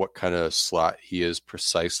tape, what kind of slot he is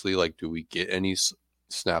precisely. Like, do we get any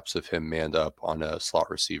snaps of him manned up on a slot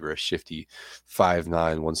receiver, a shifty 5'9",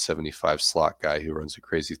 175 slot guy who runs a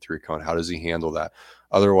crazy 3 cone? How does he handle that?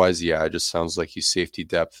 Otherwise, yeah, it just sounds like he's safety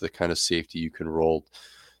depth, the kind of safety you can roll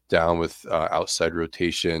down with outside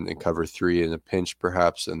rotation and cover 3 in a pinch,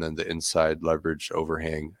 perhaps, and then the inside leverage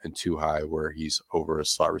overhang and 2 high where he's over a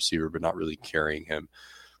slot receiver but not really carrying him,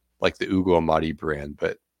 like the Ugo Amadi brand,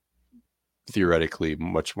 but theoretically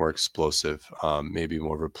much more explosive, maybe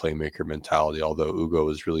more of a playmaker mentality, although Ugo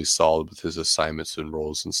is really solid with his assignments and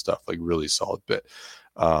roles and stuff, like really solid bit.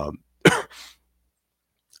 Let's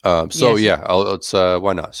why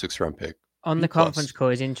not 6th-round pick. On the conference call,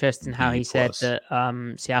 it's interesting how he said that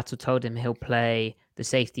Seattle told him he'll play the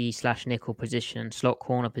safety / nickel position, slot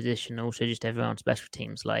corner position, also just everyone on special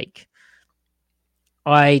teams. Like,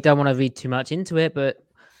 I don't want to read too much into it, but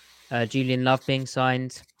Julian Love being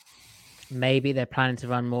signed, maybe they're planning to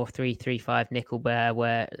run more 3-3-5 nickel bear,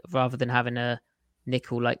 where rather than having a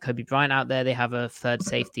nickel like Kobe Bryant out there, they have a third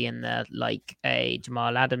safety in there like a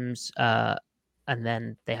Jamal Adams, and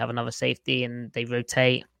then they have another safety and they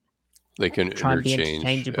rotate. They can try and be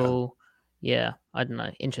interchangeable. Yeah, I don't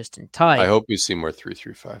know. Interesting. Ty, I hope we see more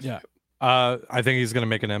 3-3-5. Yeah. I think he's going to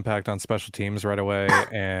make an impact on special teams right away,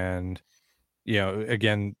 and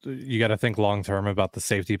again, you got to think long term about the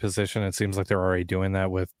safety position. It seems like they're already doing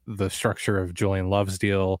that with the structure of Julian Love's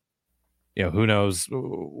deal. Who knows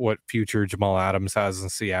what future Jamal Adams has in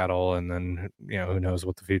Seattle, and then who knows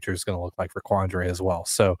what the future is going to look like for Quandre as well.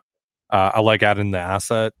 So I like adding the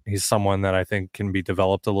asset. He's someone that I think can be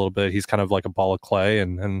developed a little bit. He's kind of like a ball of clay,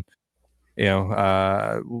 and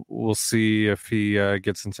we'll see if he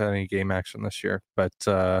gets into any game action this year. But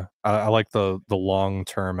I like the long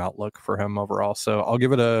term outlook for him overall. So I'll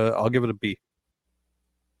give it a B.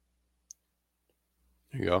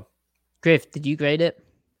 There you go. Griff, did you grade it?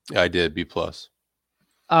 Yeah, I did B+.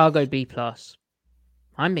 I'll go B+.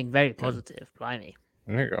 I'm being very positive. Blimey.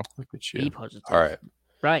 There you go. Look at you. Be positive. All right.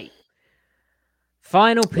 Right.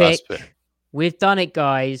 Final Last pick. pick. We've done it,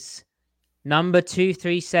 guys. Number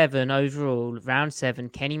 237 overall, round 7,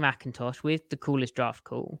 Kenny McIntosh with the coolest draft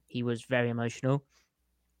call. He was very emotional.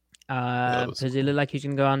 Because it looked like he was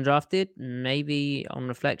going to go undrafted. Maybe on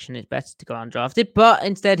reflection, it's better to go undrafted. But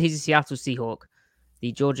instead, he's a Seattle Seahawk.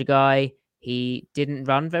 The Georgia guy, he didn't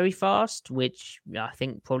run very fast, which I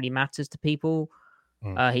think probably matters to people.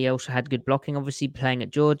 He also had good blocking, obviously, playing at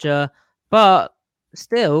Georgia. But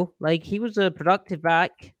still, he was a productive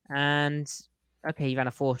back. And, okay, he ran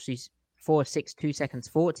a 4.62 seconds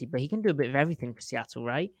 40, but he can do a bit of everything for Seattle,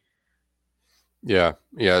 right? Yeah.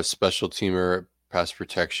 Special teamer, pass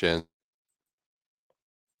protection.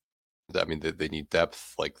 I mean, they need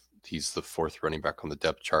depth. He's the 4th running back on the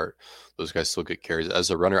depth chart. Those guys still get carries.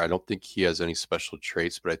 As a runner, I don't think he has any special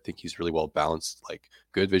traits, but I think he's really well balanced.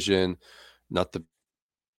 Good vision, not the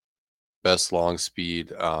best long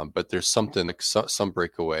speed, but there's something, some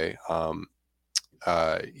breakaway.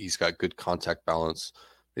 He's got good contact balance.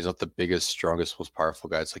 He's not the biggest, strongest, most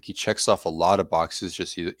powerful guy. It's he checks off a lot of boxes,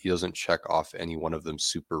 just he doesn't check off any one of them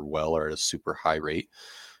super well or at a super high rate.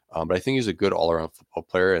 But I think he's a good all-around football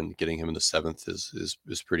player, and getting him in the 7th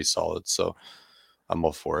is pretty solid. So I'm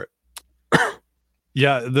all for it.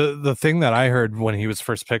 Yeah, the thing that I heard when he was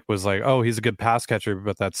first picked was oh, he's a good pass catcher,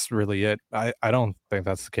 but that's really it. I don't think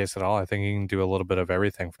that's the case at all. I think he can do a little bit of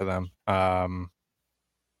everything for them.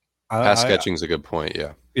 Pass catching is a good point.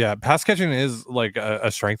 Yeah, pass catching is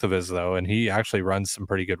a strength of his though, and he actually runs some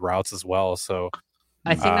pretty good routes as well. So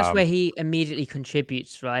I think that's where he immediately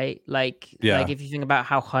contributes, right? If you think about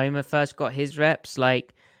how Homer first got his reps,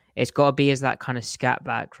 it's got to be as that kind of scat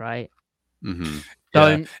back, right? Mm-hmm.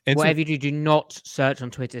 Don't whatever you do not search on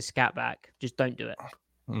Twitter scat back. Just don't do it.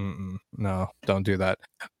 No, don't do that.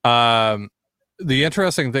 The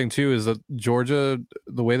interesting thing too is that Georgia,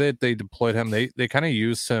 the way that they deployed him, they kind of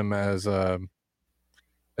used him as a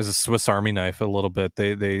Swiss Army knife a little bit.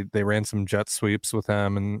 They ran some jet sweeps with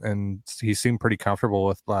him, and he seemed pretty comfortable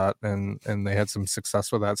with that, and they had some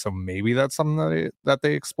success with that. So maybe that's something that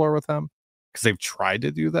they explore with him, because they've tried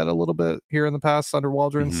to do that a little bit here in the past under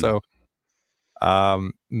Waldron. Mm-hmm. So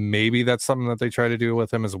maybe that's something that they try to do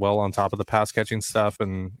with him as well, on top of the pass catching stuff,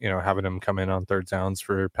 and having him come in on 3rd downs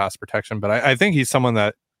for pass protection. But I think he's someone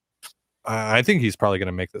that I think he's probably going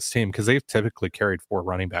to make this team, because they've typically carried 4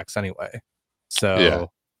 running backs anyway. So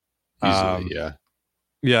easily,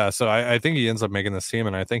 yeah. So I think he ends up making this team,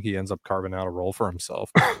 and I think he ends up carving out a role for himself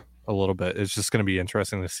a little bit. It's just going to be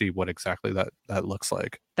interesting to see what exactly that looks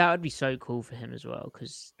like. That would be so cool for him as well,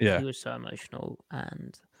 because he was so emotional,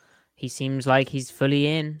 and he seems like he's fully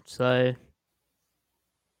in. So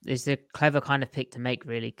it's a clever kind of pick to make,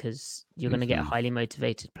 really, because you're going to get a highly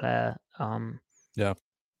motivated player. Yeah.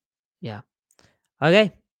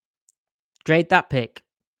 Okay. Grade that pick.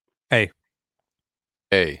 A.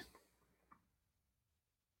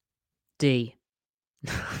 D.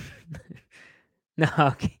 No,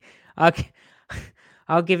 okay.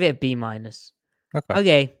 I'll give it a B-.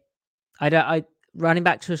 Okay. I running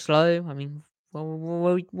back too slow. I mean,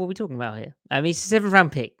 what are we talking about here? I mean, it's a 7th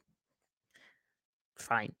round pick.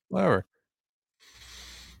 Fine. Whatever.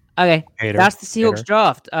 Okay. Hater. That's the Seahawks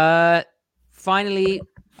draft. Finally,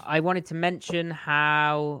 I wanted to mention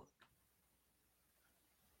how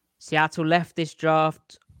Seattle left this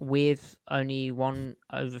draft with only one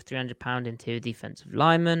over 300-pound interior defensive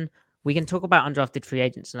lineman. We can talk about undrafted free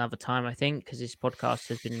agents another time, I think, because this podcast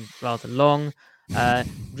has been rather long.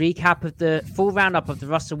 Recap of the full roundup of the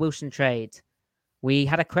Russell Wilson trade. We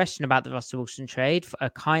had a question about the Russell Wilson trade, a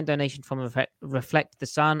kind donation from Reflect the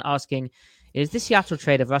Sun, asking, is the Seattle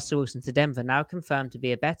trade of Russell Wilson to Denver now confirmed to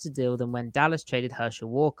be a better deal than when Dallas traded Herschel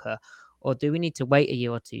Walker, or do we need to wait a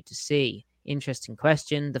year or two to see? Interesting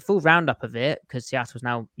question. The full roundup of it, because Seattle's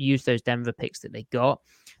now used those Denver picks that they got.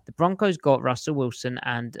 The Broncos got Russell Wilson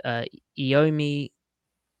and Ioma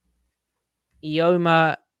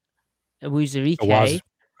Wuzurike.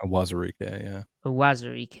 Wazirike, yeah.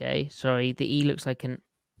 Uwazurike. Sorry, the A looks like an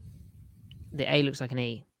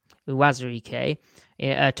E. Uwazurike,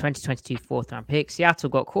 2022 fourth round pick. Seattle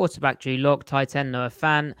got quarterback Drew Lock, tight end Noah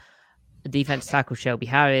Fant, defensive tackle Shelby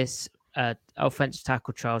Harris, offensive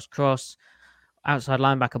tackle Charles Cross, outside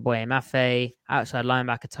linebacker Boye Mafe, outside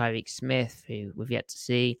linebacker Tyreek Smith, who we've yet to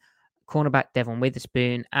see, cornerback Devon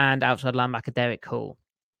Witherspoon, and outside linebacker Derek Hall.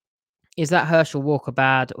 Is that Herschel Walker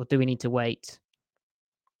bad, or do we need to wait?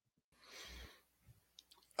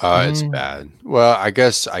 It's bad. Well, I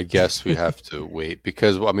guess we have to wait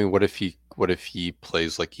because I mean, what if he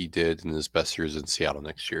plays like he did in his best years in Seattle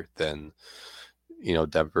next year? Then,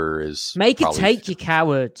 Denver is Make a take, you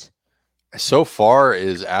coward. So far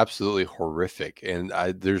is absolutely horrific, and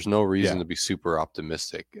there's no reason to be super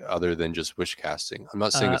optimistic other than just wish casting. I'm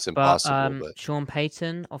not saying it's impossible, but Sean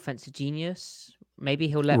Payton, offensive genius, maybe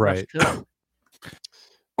he'll let Right. Russ cook.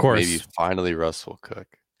 Of course. maybe finally Russ will cook.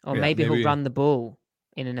 Or maybe he'll run the ball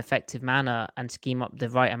in an effective manner and scheme up the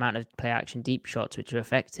right amount of play action deep shots, which are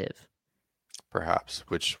effective. Perhaps,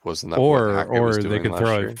 which wasn't that or they could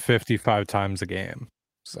throw it 55 times a game.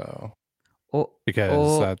 So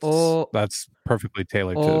that's perfectly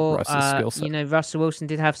tailored to Russ's skill set. Russell Wilson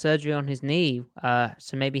did have surgery on his knee,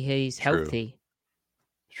 so maybe he's healthy.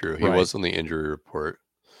 True. He was on the injury report.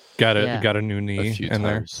 Got a new knee a few in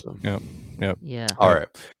times, there. so. Yep. Yeah. All right.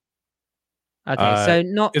 Okay,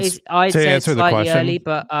 so I'd say it's slightly early,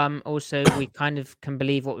 but also we kind of can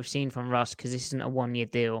believe what we've seen from Russ because this isn't a 1-year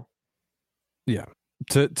deal. Yeah.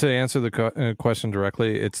 To answer the question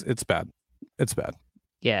directly, it's bad. It's bad.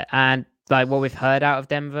 Yeah, and like what we've heard out of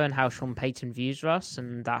Denver and how Sean Payton views Russ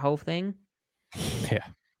and that whole thing. Yeah.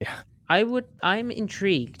 I'm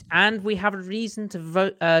intrigued, and we have a reason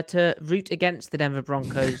to root against the Denver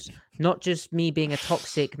Broncos. Not just me being a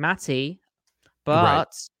toxic Matty,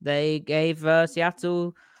 but they gave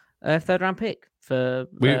Seattle a third-round pick for.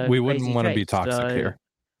 We wouldn't want to be toxic here.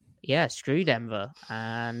 Yeah, screw Denver,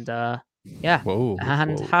 and Whoa.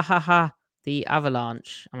 Ha, the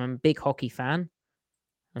Avalanche. I'm a big hockey fan.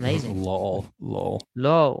 Amazing. Lol.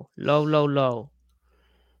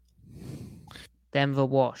 Denver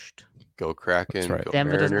washed. Go Kraken. Right. Go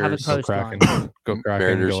Denver Mariners. doesn't have a coastline. Go Kraken.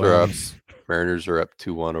 Mariners go are Rams. up. Mariners are up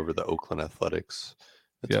 2-1 over the Oakland Athletics.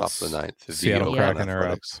 The top of the ninth. Seattle Kraken are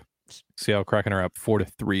up. Seattle Kraken are up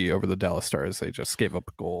 4-3 over the Dallas Stars. They just gave up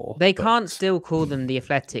a goal. They can't still call them the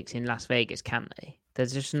Athletics in Las Vegas, can they?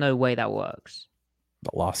 There's just no way that works.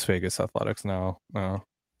 The Las Vegas Athletics, no.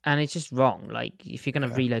 And it's just wrong. Like, if you're going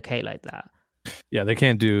to relocate like that. Yeah, they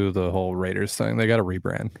can't do the whole Raiders thing. They got to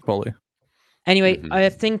rebrand fully. Anyway, I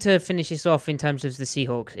think to finish this off in terms of the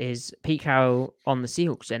Seahawks is Pete Carroll on the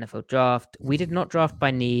Seahawks NFL draft. We did not draft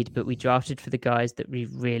by need, but we drafted for the guys that we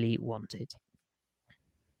really wanted.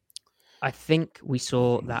 I think we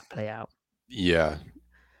saw that play out. Yeah.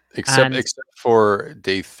 Except for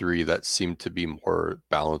day 3, that seemed to be more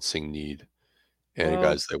balancing need and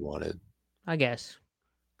guys they wanted. I guess.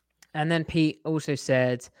 And then Pete also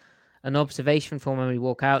said, an observation from when we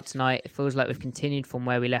walk out tonight, it feels like we've continued from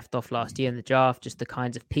where we left off last year in the draft, just the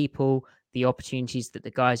kinds of people, the opportunities that the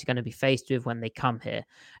guys are going to be faced with when they come here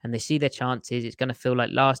and they see their chances. It's going to feel like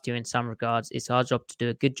last year in some regards. It's our job to do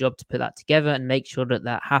a good job to put that together and make sure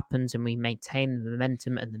that happens and we maintain the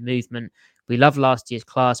momentum and the movement. We love last year's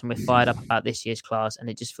class and we're fired up about this year's class, and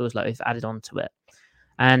it just feels like we've added on to it.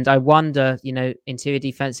 And I wonder, interior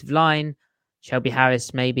defensive line, Shelby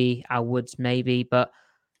Harris maybe, Al Woods maybe, but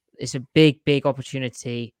it's a big, big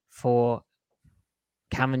opportunity for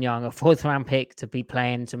Cameron Young, a 4th-round pick, to be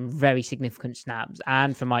playing some very significant snaps,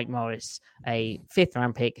 and for Mike Morris, a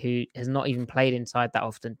 5th-round pick who has not even played inside that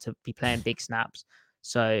often, to be playing big snaps.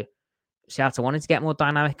 So Seattle wanted to get more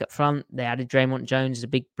dynamic up front. They added Draymond Jones as a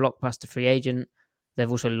big blockbuster free agent. They've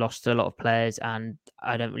also lost a lot of players, and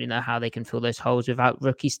I don't really know how they can fill those holes without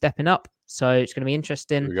rookies stepping up. So it's going to be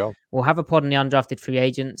interesting. We'll have a pod on the undrafted free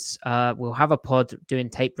agents. We'll have a pod doing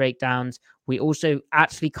tape breakdowns. We also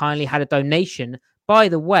actually kindly had a donation. By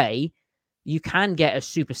the way, you can get a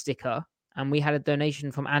super sticker, and we had a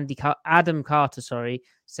donation from Adam Carter,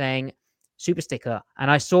 saying super sticker. And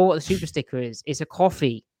I saw what the super sticker is. It's a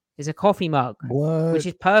coffee. It's a coffee mug, which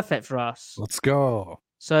is perfect for us. Let's go.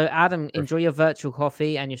 So, Adam, enjoy your virtual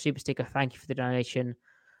coffee and your super sticker. Thank you for the donation.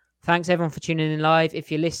 Thanks, everyone, for tuning in live.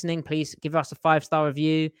 If you're listening, please give us a 5-star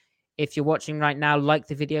review. If you're watching right now, like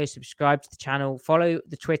the video, subscribe to the channel, follow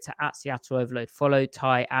the Twitter at Seattle Overload, follow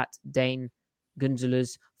Ty at Dane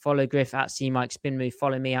Gunzelers, follow Griff at CMike Spinmove,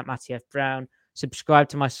 follow me at Matty F. Brown, subscribe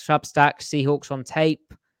to my Substack, Seahawks on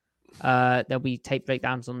Tape. There'll be tape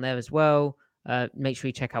breakdowns on there as well. Make sure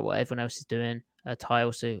you check out what everyone else is doing. Ty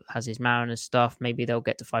also has his Mariners stuff. Maybe they'll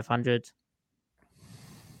get to 500.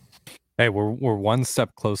 Hey, we're one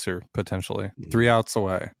step closer potentially. 3 outs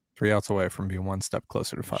away. 3 outs away from being one step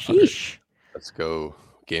closer to 500. Sheesh. Let's go.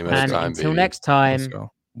 Game at a time, Until baby. next time, Let's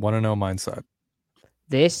go. 1-0 mindset.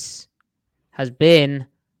 this has been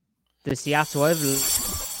the Seattle Overload.